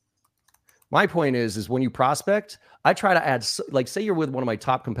 My point is when you prospect, I try to add, like, say you're with one of my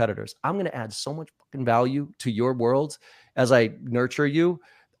top competitors. I'm going to add so much fucking value to your world as I nurture you.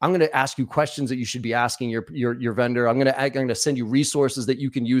 I'm going to ask you questions that you should be asking your vendor. I'm going to send you resources that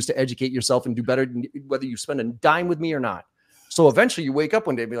you can use to educate yourself and do better, whether you spend a dime with me or not. So eventually you wake up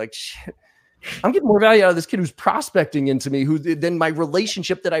one day and be like, shit, I'm getting more value out of this kid who's prospecting into me than my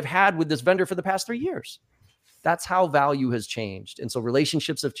relationship that I've had with this vendor for the past 3 years. That's how value has changed. And so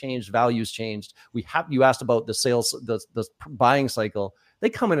relationships have changed, values changed. You asked about the sales, the buying cycle. They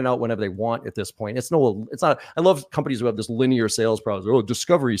come in and out whenever they want at this point. It's not, I love companies who have this linear sales process. Oh,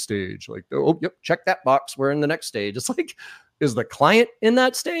 discovery stage. Like, oh, yep, check that box. We're in the next stage. It's like, is the client in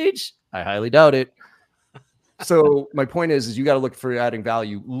that stage? I highly doubt it. So my point is you got to look for adding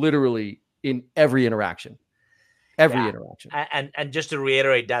value literally in every interaction. Every interaction. And just to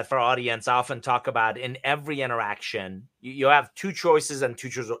reiterate that for our audience, I often talk about in every interaction, you have two choices and two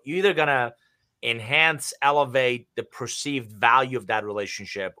choices. You're either going to enhance, elevate the perceived value of that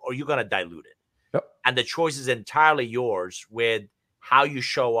relationship, or you're going to dilute it. Yep. And the choice is entirely yours with how you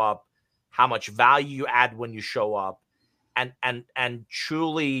show up, how much value you add when you show up, and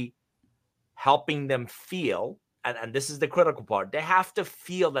truly helping them feel, and this is the critical part, they have to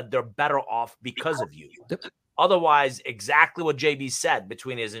feel that they're better off because of you. Yep. Otherwise, exactly what JB said,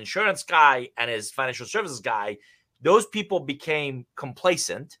 between his insurance guy and his financial services guy, those people became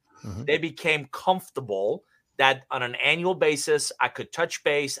complacent. Mm-hmm. They became comfortable that on an annual basis, I could touch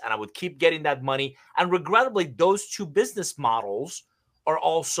base and I would keep getting that money. And regrettably, those two business models are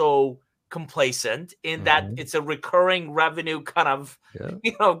also complacent in that it's a recurring revenue kind of,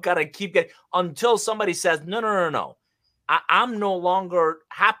 gotta keep getting until somebody says, no. I'm no longer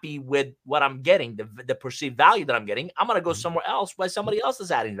happy with what I'm getting, the perceived value that I'm getting. I'm going to go somewhere else where somebody else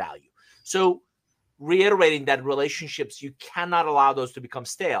is adding value. So reiterating that relationships, you cannot allow those to become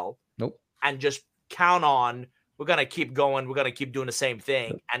stale. Nope. And just count on, we're going to keep going. We're going to keep doing the same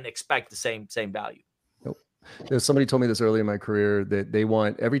thing and expect the same value. Nope. Somebody told me this early in my career that they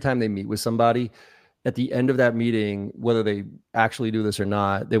want, every time they meet with somebody, at the end of that meeting, whether they actually do this or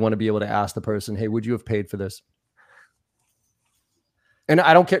not, they want to be able to ask the person, hey, would you have paid for this? And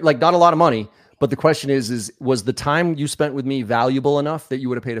I don't care, like not a lot of money, but the question is was the time you spent with me valuable enough that you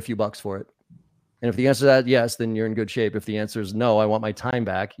would have paid a few bucks for it? And if the answer to that, yes, then you're in good shape. If the answer is no, I want my time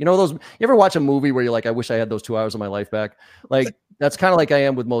back. You know, you ever watch a movie where you're like, I wish I had those 2 hours of my life back? Like, that's kind of like I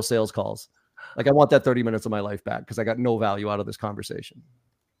am with most sales calls. Like, I want that 30 minutes of my life back because I got no value out of this conversation.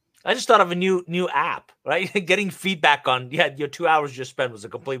 I just thought of a new app, right? Getting feedback on, your 2 hours you just spent was a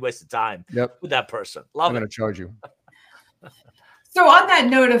complete waste of time with that person. I'm going to charge you. So on that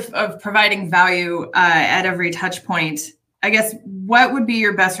note of providing value at every touch point, I guess what would be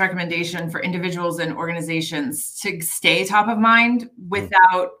your best recommendation for individuals and organizations to stay top of mind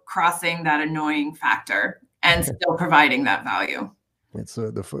without crossing that annoying factor and still providing that value? It's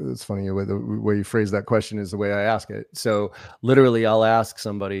funny the way you phrase that question is the way I ask it. So literally I'll ask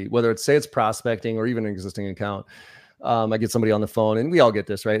somebody, whether it's prospecting or even an existing account. I get somebody on the phone and we all get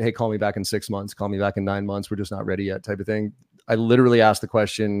this, right? Hey, call me back in 6 months, call me back in 9 months. We're just not ready yet type of thing. I literally ask the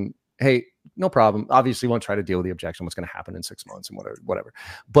question, hey, no problem. Obviously, won't try to deal with the objection. What's going to happen in 6 months and whatever.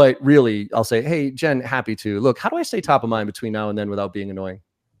 But really, I'll say, hey, Jen, happy to. Look, how do I stay top of mind between now and then without being annoying?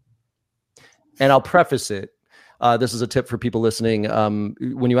 And I'll preface it. This is a tip for people listening.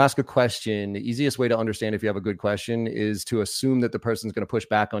 When you ask a question, the easiest way to understand if you have a good question is to assume that the person's going to push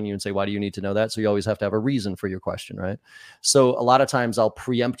back on you and say, why do you need to know that? So you always have to have a reason for your question, right? So a lot of times I'll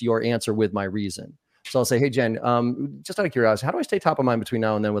preempt your answer with my reason. So I'll say, hey, Jen, just out of curiosity, how do I stay top of mind between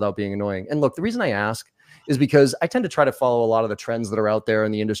now and then without being annoying? And look, the reason I ask is because I tend to try to follow a lot of the trends that are out there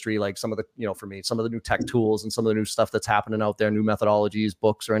in the industry, like some of the, for me, some of the new tech tools and some of the new stuff that's happening out there, new methodologies,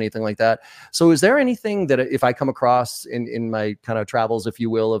 books, or anything like that. So is there anything that if I come across in my kind of travels, if you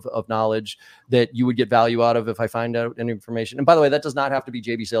will, of knowledge that you would get value out of if I find out any information? And by the way, that does not have to be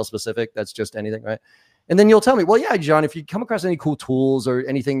JB Sales specific. That's just anything, right? And then you'll tell me, well, yeah, John, if you come across any cool tools or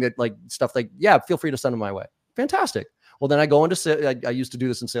anything that like stuff like, yeah, feel free to send them my way. Fantastic. Well, then I go into, I used to do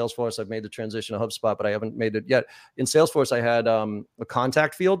this in Salesforce. I've made the transition to HubSpot, but I haven't made it yet. In Salesforce, I had a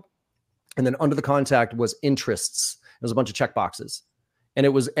contact field. And then under the contact was interests. There was a bunch of checkboxes. And it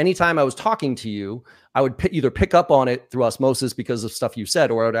was anytime I was talking to you, I would either pick up on it through osmosis because of stuff you said,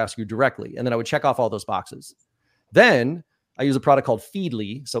 or I would ask you directly. And then I would check off all those boxes. Then I use a product called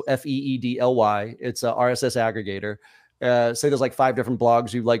Feedly. So Feedly. It's a RSS aggregator. Say there's like 5 different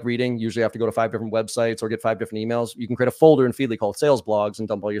blogs you like reading. Usually you have to go to 5 different websites or get 5 different emails. You can create a folder in Feedly called sales blogs and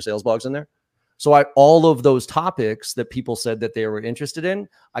dump all your sales blogs in there. So all of those topics that people said that they were interested in,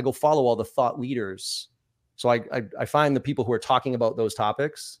 I go follow all the thought leaders. So I find the people who are talking about those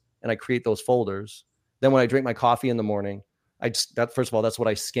topics and I create those folders. Then when I drink my coffee in the morning, first of all, that's what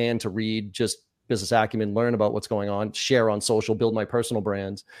I scan to read, just business acumen, learn about what's going on, share on social, build my personal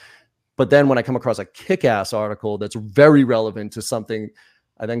brand. But then when I come across a kick-ass article that's very relevant to something,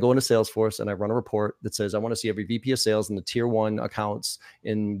 I then go into Salesforce and I run a report that says, I want to see every VP of sales in the tier 1 accounts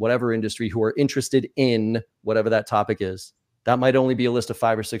in whatever industry who are interested in whatever that topic is. That might only be a list of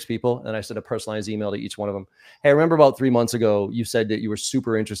 5 or 6 people. And I send a personalized email to each one of them. Hey, I remember about 3 months ago, you said that you were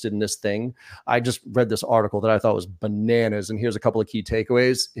super interested in this thing. I just read this article that I thought was bananas. And here's a couple of key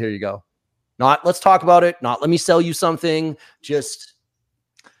takeaways. Here you go. Not let's talk about it. Not let me sell you something. Just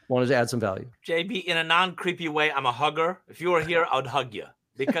wanted to add some value. JB, in a non-creepy way, I'm a hugger. If you were here, I'd hug you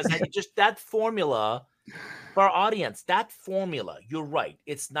because just that formula For our audience, that formula, you're right.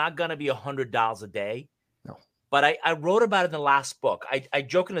 It's not going to be $100 a day. No. But I wrote about it in the last book. I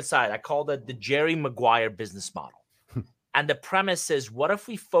joking aside, I called it the Jerry Maguire business model. And the premise is, what if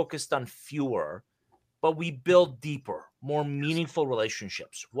we focused on fewer, but we build deeper, more meaningful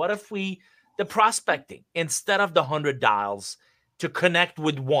relationships? What if the prospecting, instead of the 100 dials to connect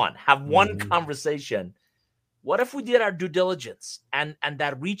with one, have one conversation, what if we did our due diligence and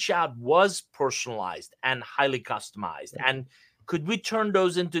that reach out was personalized and highly customized? And could we turn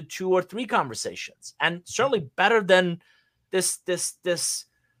those into 2 or 3 conversations? And certainly better than this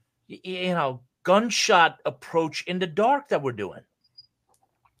gunshot approach in the dark that we're doing.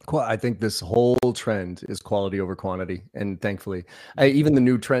 Well, I think this whole trend is quality over quantity, and thankfully, even the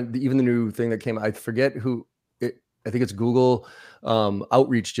new trend, even the new thing that came, I forget who. I think it's Google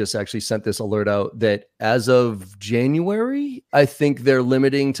Outreach just actually sent this alert out that as of January, I think they're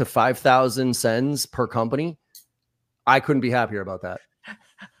limiting to 5,000 sends per company. I couldn't be happier about that.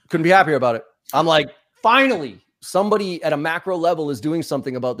 Couldn't be happier about it. I'm like, finally, somebody at a macro level is doing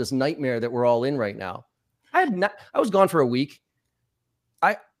something about this nightmare that we're all in right now. I was gone for a week.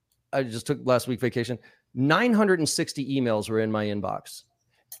 I just took last week vacation. 960 emails were in my inbox.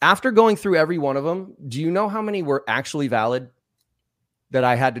 After going through every one of them, do you know how many were actually valid that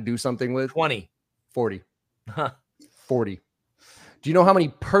I had to do something with? 20. 40. 40. Do you know how many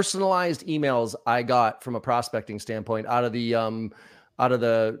personalized emails I got from a prospecting standpoint out of the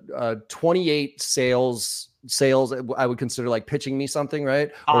 28 sales I would consider like pitching me something,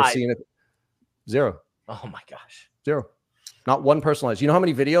 right? Or seeing it. 0. Oh my gosh. 0. Not one personalized. You know how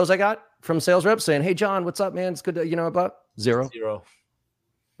many videos I got from sales reps saying, "Hey John, what's up, man? It's good to, about 0." 0.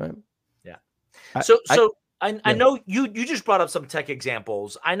 Right. Yeah. I know you just brought up some tech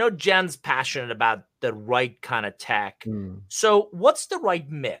examples. I know Jen's passionate about the right kind of tech. So what's the right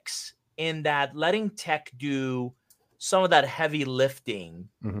mix in that letting tech do some of that heavy lifting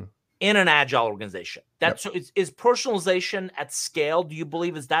in an agile organization? So is personalization at scale, do you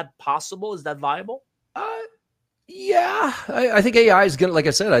believe, is that possible? Is that viable? Yeah, I think AI is gonna, like I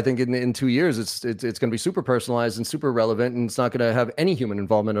said, I think in 2 years it's gonna be super personalized and super relevant, and it's not gonna have any human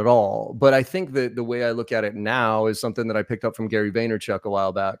involvement at all. But I think that the way I look at it now is something that I picked up from Gary Vaynerchuk a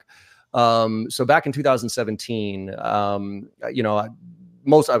while back. So back in 2017, I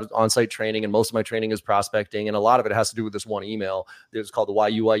was on-site training, and most of my training is prospecting, and a lot of it has to do with this one email. It was called the Why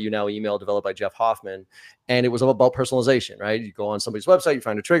You Now email, developed by Jeff Hoffman, and it was all about personalization. Right? You go on somebody's website, you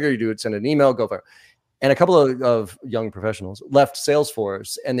find a trigger, you do it, send an email, go for it. And a couple of young professionals left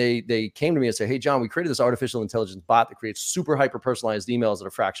Salesforce, and they came to me and said, "Hey, John, we created this artificial intelligence bot that creates super hyper personalized emails at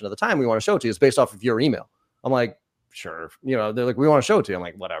a fraction of the time. We want to show it to you. It's based off of your email." I'm like, "Sure." They're like, "We want to show it to you." I'm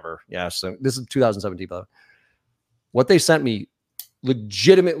like, "Whatever." Yeah. So this is 2017, by the way. What they sent me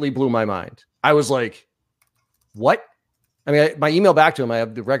legitimately blew my mind. I was like, "What?" I mean, my email back to him, I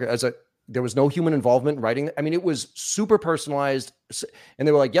have the record. There was no human involvement in writing. I mean, it was super personalized. And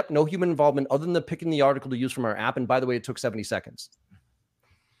they were like, "Yep, no human involvement other than picking the article to use from our app. And by the way, it took 70 seconds.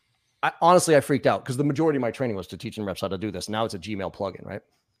 I freaked out because the majority of my training was to teaching reps how to do this. Now it's a Gmail plugin, right?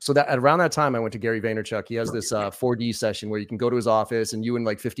 So that around that time, I went to Gary Vaynerchuk. He has this 4D session where you can go to his office and you and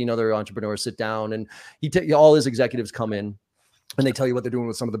like 15 other entrepreneurs sit down, and all his executives come in and they tell you what they're doing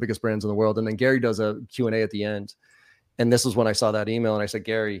with some of the biggest brands in the world. And then Gary does a Q&A at the end. And this is when I saw that email, and I said,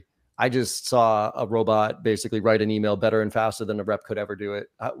 "Gary, I just saw a robot basically write an email better and faster than a rep could ever do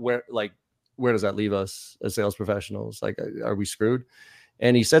it. Where does that leave us as sales professionals? Like, are we screwed?"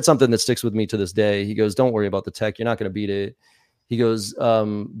 And he said something that sticks with me to this day. He goes, "Don't worry about the tech. You're not going to beat it." He goes,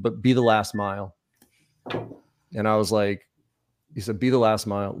 "But be the last mile." And I was like, he said, "Be the last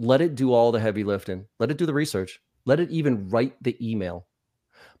mile. Let it do all the heavy lifting. Let it do the research. Let it even write the email.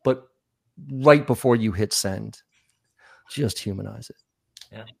 But right before you hit send, just humanize it."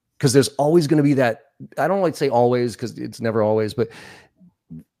 Yeah. Because there's always going to be that. I don't like to say always because it's never always, but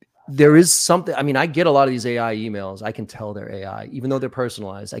there is something. I mean, I get a lot of these AI emails. I can tell they're AI, even though they're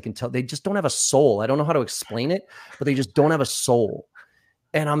personalized. I can tell they just don't have a soul. I don't know how to explain it, but they just don't have a soul.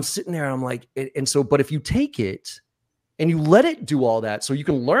 And I'm sitting there and I'm like, but if you take it and you let it do all that, so you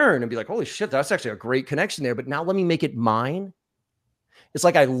can learn and be like, "Holy shit, that's actually a great connection there. But now let me make it mine." It's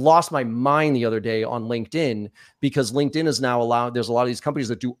like I lost my mind the other day on LinkedIn because LinkedIn is now allowed. There's a lot of these companies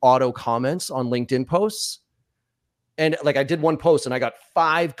that do auto comments on LinkedIn posts. And like I did one post and I got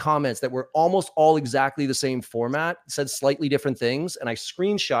 5 comments that were almost all exactly the same format, said slightly different things. And I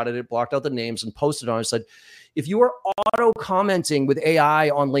screenshotted it, blocked out the names and posted on it. I said, "If you are auto commenting with AI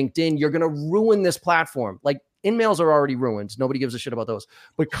on LinkedIn, you're going to ruin this platform." Like, emails are already ruined. Nobody gives a shit about those.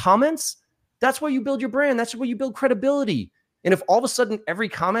 But comments, that's where you build your brand. That's where you build credibility. And if all of a sudden every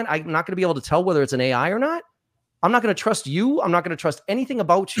comment, I'm not going to be able to tell whether it's an AI or not, I'm not going to trust you. I'm not going to trust anything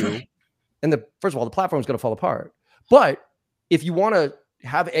about you. And first of all, the platform is going to fall apart. But if you want to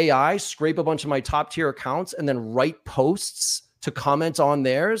have AI scrape a bunch of my top tier accounts and then write posts to comment on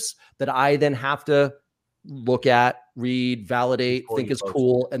theirs that I then have to look at, read, validate, think is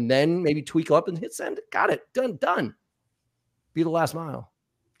cool, and then maybe tweak up and hit send. Got it. Done. Be the last mile.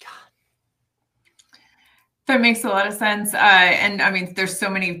 That makes a lot of sense. And I mean, there's so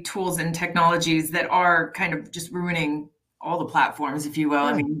many tools and technologies that are kind of just ruining all the platforms, if you will.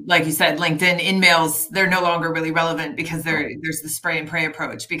 I mean, like you said, LinkedIn, InMails, they're no longer really relevant because there's the spray and pray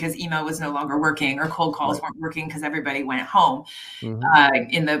approach because email was no longer working or cold calls weren't working because everybody went home in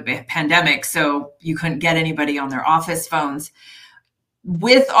the pandemic. So you couldn't get anybody on their office phones.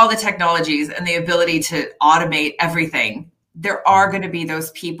 With all the technologies and the ability to automate everything, there are going to be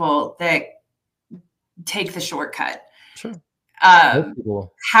those people that take the shortcut. Sure. How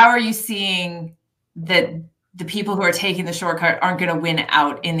are you seeing that the people who are taking the shortcut aren't going to win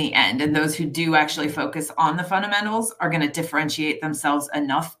out in the end, and those who do actually focus on the fundamentals are going to differentiate themselves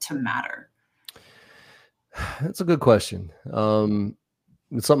enough to matter? That's a good question.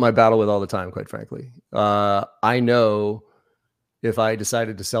 It's something I battle with all the time, quite frankly. I know if I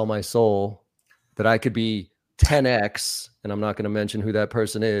decided to sell my soul, that I could be 10x, and I'm not going to mention who that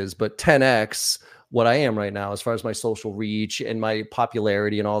person is, but 10x what I am right now as far as my social reach and my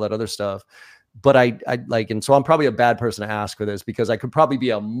popularity and all that other stuff. But I like, and so I'm probably a bad person to ask for this because I could probably be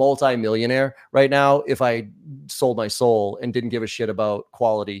a multi-millionaire right now if I sold my soul and didn't give a shit about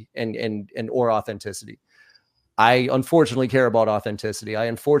quality and or authenticity. I unfortunately care about authenticity. I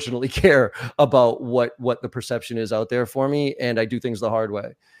unfortunately care about what the perception is out there for me, and I do things the hard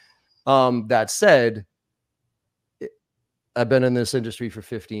way. That said, I've been in this industry for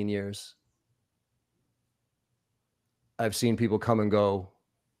 15 years. I've seen people come and go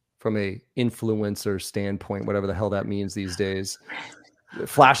from a influencer standpoint, whatever the hell that means these days.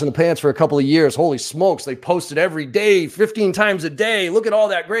 Flash in the pants for a couple of years. Holy smokes. They posted every day, 15 times a day. Look at all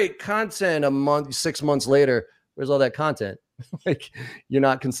that great content. A month, 6 months later, where's all that content? Like, you're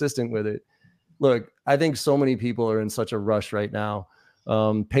not consistent with it. Look, I think so many people are in such a rush right now.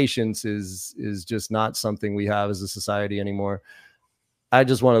 Patience is just not something we have as a society anymore. I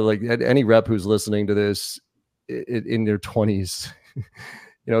just want to, like, any rep who's listening to this in their 20s,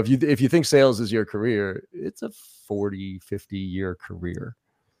 you know, if you think sales is your career, it's a 40, 50-year career.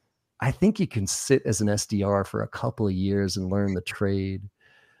 I think you can sit as an SDR for a couple of years and learn the trade.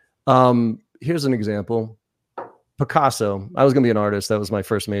 Here's an example. Picasso. I was going to be an artist. That was my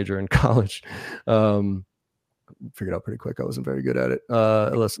first major in college. Figured out pretty quick I wasn't very good at it,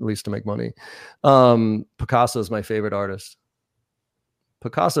 at least to make money. Picasso is my favorite artist.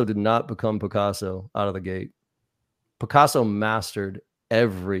 Picasso did not become Picasso out of the gate. Picasso mastered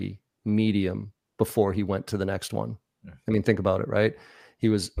every medium before he went to the next one. I mean, think about it, right? He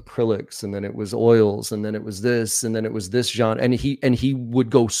was acrylics, and then it was oils, and then it was this, and then it was this genre. And he would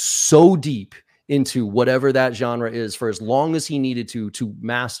go so deep into whatever that genre is for as long as he needed to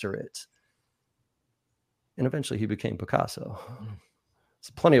master it. And eventually he became Picasso.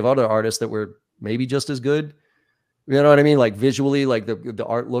 There's plenty of other artists that were maybe just as good. You know what I mean? Like visually, like the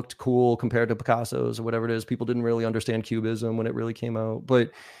art looked cool compared to Picasso's or whatever it is. People didn't really understand Cubism when it really came out,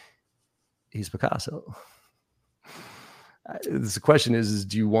 but he's Picasso. The question is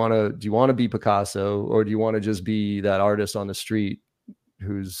do you want to be Picasso, or do you want to just be that artist on the street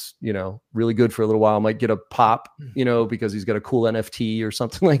who's, you know, really good for a little while, might get a pop, you know, because he's got a cool NFT or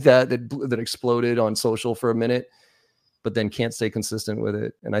something like that exploded on social for a minute, but then can't stay consistent with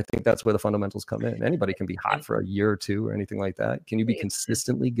it. And I think that's where the fundamentals come in. Anybody can be hot for a year or two or anything like that. Can you be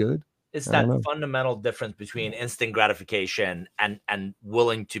consistently good? It's that fundamental difference between instant gratification and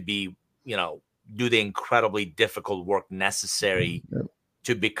willing to be, you know, do the incredibly difficult work necessary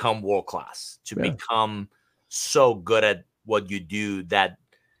to become world-class, to become so good at what you do that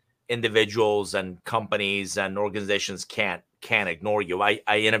individuals and companies and organizations can't ignore you. I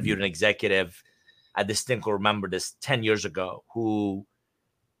interviewed an executive, I distinctly remember this 10 years ago, who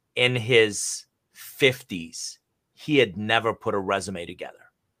in his 50s, he had never put a resume together.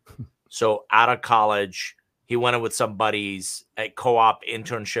 So out of college, he went in with some buddies, a co-op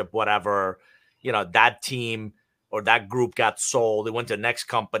internship, whatever, you know, that team or that group got sold. They went to the next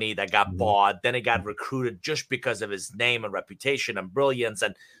company that got bought. Then he got recruited just because of his name and reputation and brilliance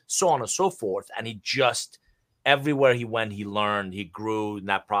and so on and so forth. And he just, everywhere he went, he learned, he grew in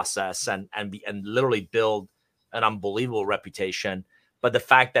that process and literally built an unbelievable reputation. But the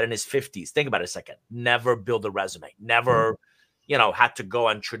fact that in his 50s, think about it a second, never built a resume, never, you know, had to go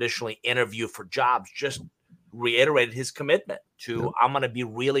and traditionally interview for jobs, just reiterated his commitment to, I'm going to be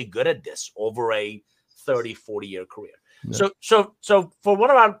really good at this over a 30, 40-year career. Yeah. So for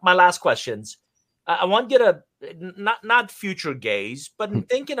one of my last questions, I want to get a not future gaze, but in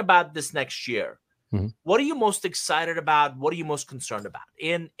thinking about this next year, what are you most excited about? What are you most concerned about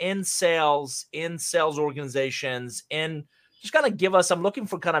in sales organizations? Just kind of give us, I'm looking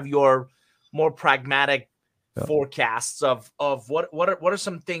for kind of your more pragmatic forecasts of what are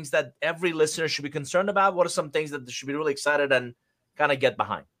some things that every listener should be concerned about? What are some things that they should be really excited and kind of get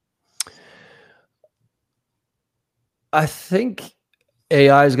behind? I think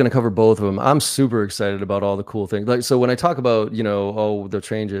AI is going to cover both of them. I'm super excited about all the cool things. Like, so when I talk about, the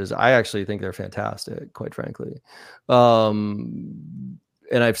changes, I actually think they're fantastic, quite frankly. And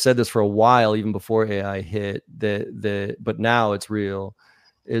I've said this for a while, even before AI hit, but now it's real,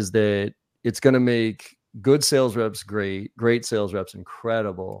 is that it's going to make good sales reps great sales reps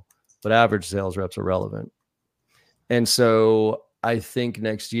incredible, but average sales reps irrelevant. And so I think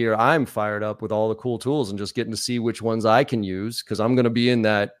next year I'm fired up with all the cool tools and just getting to see which ones I can use, because I'm going to be in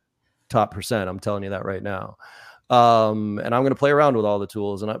that top percent. I'm telling you that right now. And I'm going to play around with all the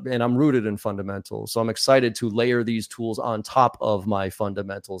tools, and I'm rooted in fundamentals. So I'm excited to layer these tools on top of my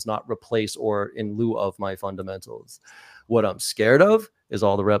fundamentals, not replace or in lieu of my fundamentals. What I'm scared of is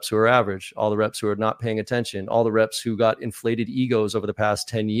all the reps who are average, all the reps who are not paying attention, all the reps who got inflated egos over the past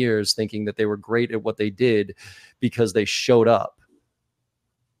 10 years thinking that they were great at what they did because they showed up.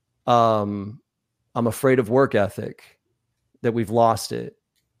 I'm afraid of work ethic, that we've lost it.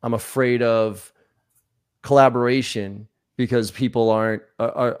 I'm afraid of collaboration because people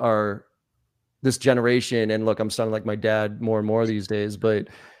are this generation. And look, I'm sounding like my dad more and more these days, but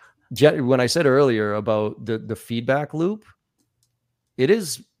when I said earlier about the feedback loop, it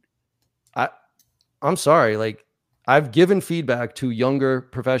is, I'm sorry, like I've given feedback to younger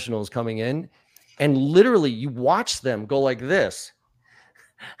professionals coming in, and literally you watch them go like this.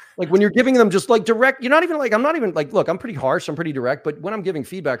 Like when you're giving them just like direct, I'm not even like, look, I'm pretty harsh, I'm pretty direct, but when I'm giving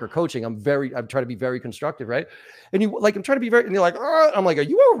feedback or coaching, I'm trying to be very constructive, right? And I'm trying to be very, and they're like, I'm like, are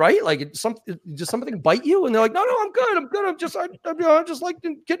you all right? Like, does something bite you? And they're like, no, I'm good. I'm just like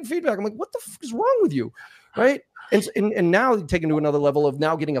getting feedback. I'm like, what the fuck is wrong with you, right? And now taken to another level of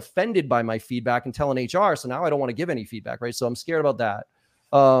now getting offended by my feedback and telling HR. So now I don't want to give any feedback, right? So I'm scared about that.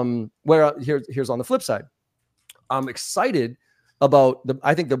 Here's on the flip side, I'm excited about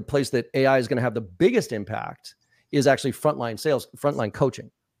I think the place that AI is going to have the biggest impact is actually frontline sales, frontline coaching.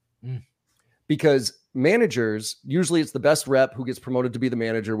 Because managers, usually it's the best rep who gets promoted to be the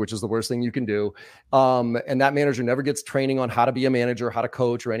manager, which is the worst thing you can do. And that manager never gets training on how to be a manager, how to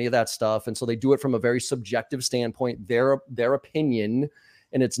coach, or any of that stuff. And so they do it from a very subjective standpoint, their opinion,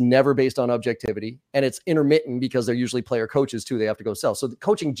 and it's never based on objectivity. And it's intermittent because they're usually player coaches too. They have to go sell. So the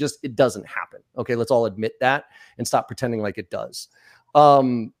coaching it doesn't happen. Okay, let's all admit that and stop pretending like it does.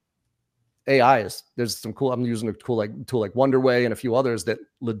 AI there's some cool, I'm using a tool like Wonderway and a few others that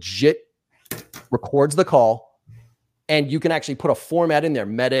legit records the call, and you can actually put a format in there,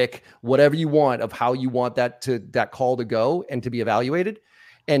 medic, whatever you want, of how you want that call to go and to be evaluated.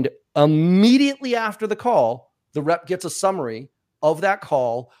 And immediately after the call, the rep gets a summary of that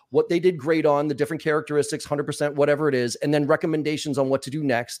call, what they did great on, the different characteristics, 100%, whatever it is, and then recommendations on what to do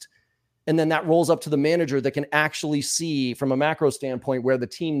next. And then that rolls up to the manager that can actually see from a macro standpoint where the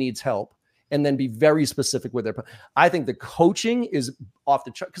team needs help, and then be very specific with their. I think the coaching is off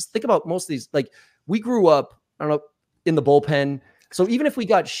the chart, because think about most of these, like we grew up, I don't know, in the bullpen. So even if we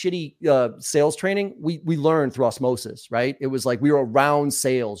got shitty sales training, we learned through osmosis, right? It was like we were around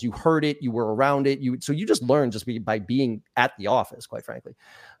sales. You heard it, you were around it. So you just learned by being at the office, quite frankly.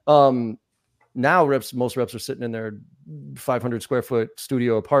 Now most reps are sitting in their 500 square foot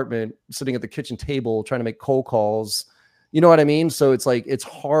studio apartment, sitting at the kitchen table, trying to make cold calls. You know what I mean? So it's like, it's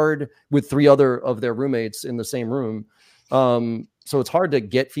hard with 3 other of their roommates in the same room. So it's hard to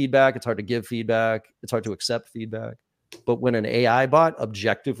get feedback. It's hard to give feedback. It's hard to accept feedback. But when an AI bot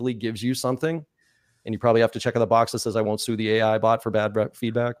objectively gives you something, and you probably have to check on the box that says, I won't sue the AI bot for bad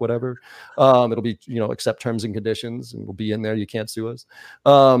feedback, whatever. It'll be, accept terms and conditions, and we'll be in there. You can't sue us.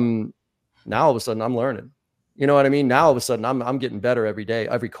 Now all of a sudden I'm learning, you know what I mean? Now all of a sudden I'm getting better every day,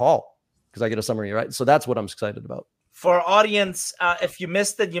 every call, because I get a summary, right? So that's what I'm excited about. For our audience, if you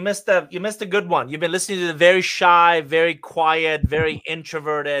missed it, you missed a good one. You've been listening to the very shy, very quiet, very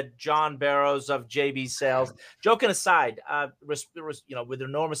introverted John Barrows of JB Sales. Joking aside, with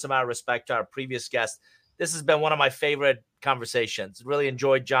enormous amount of respect to our previous guest, this has been one of my favorite conversations. Really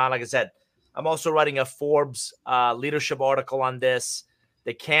enjoyed John. Like I said, I'm also writing a Forbes leadership article on this.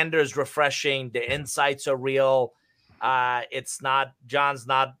 The candor is refreshing. The insights are real. John's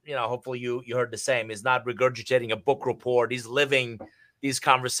not, hopefully you heard the same. He's not regurgitating a book report. He's living these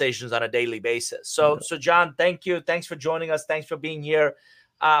conversations on a daily basis. So John, thank you. Thanks for joining us. Thanks for being here.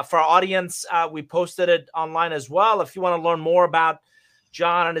 For our audience, we posted it online as well. If you want to learn more about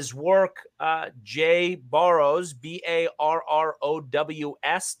John and his work, J Barrows, BARROWS.com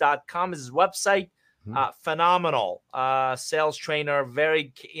is his website. Phenomenal sales trainer,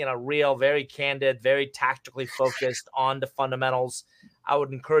 very real, very candid, very tactically focused on the fundamentals. I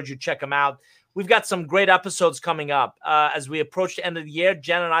would encourage you to check him out. We've got some great episodes coming up as we approach the end of the year.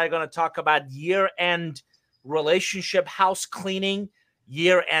 Jen and I are going to talk about year-end relationship house cleaning,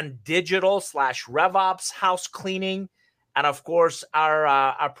 year-end digital / RevOps house cleaning, and of course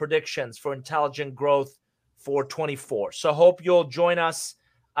our predictions for intelligent growth for 24. So hope you'll join us.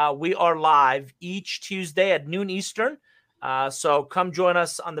 We are live each Tuesday at noon Eastern. So come join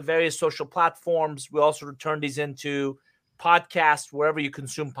us on the various social platforms. We also return these into podcasts, wherever you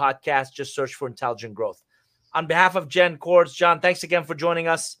consume podcasts. Just search for Intelligent Growth. On behalf of Jen Cords, John, thanks again for joining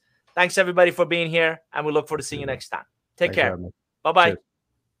us. Thanks, everybody, for being here. And we look forward to seeing you next time. Take care. Bye-bye.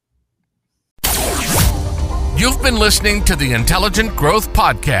 You've been listening to the Intelligent Growth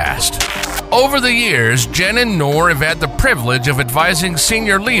Podcast. Over the years, Jen and Noor have had the privilege of advising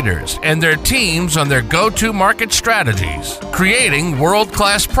senior leaders and their teams on their go-to-market strategies, creating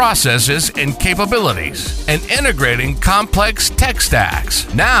world-class processes and capabilities, and integrating complex tech stacks.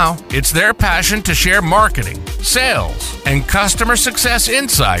 Now, it's their passion to share marketing, sales, and customer success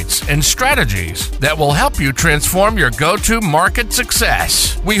insights and strategies that will help you transform your go-to-market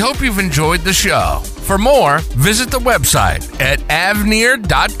success. We hope you've enjoyed the show. For more, visit the website at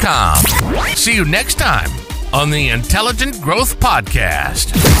avneer.com. See you next time on the Intelligent Growth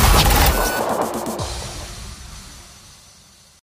Podcast.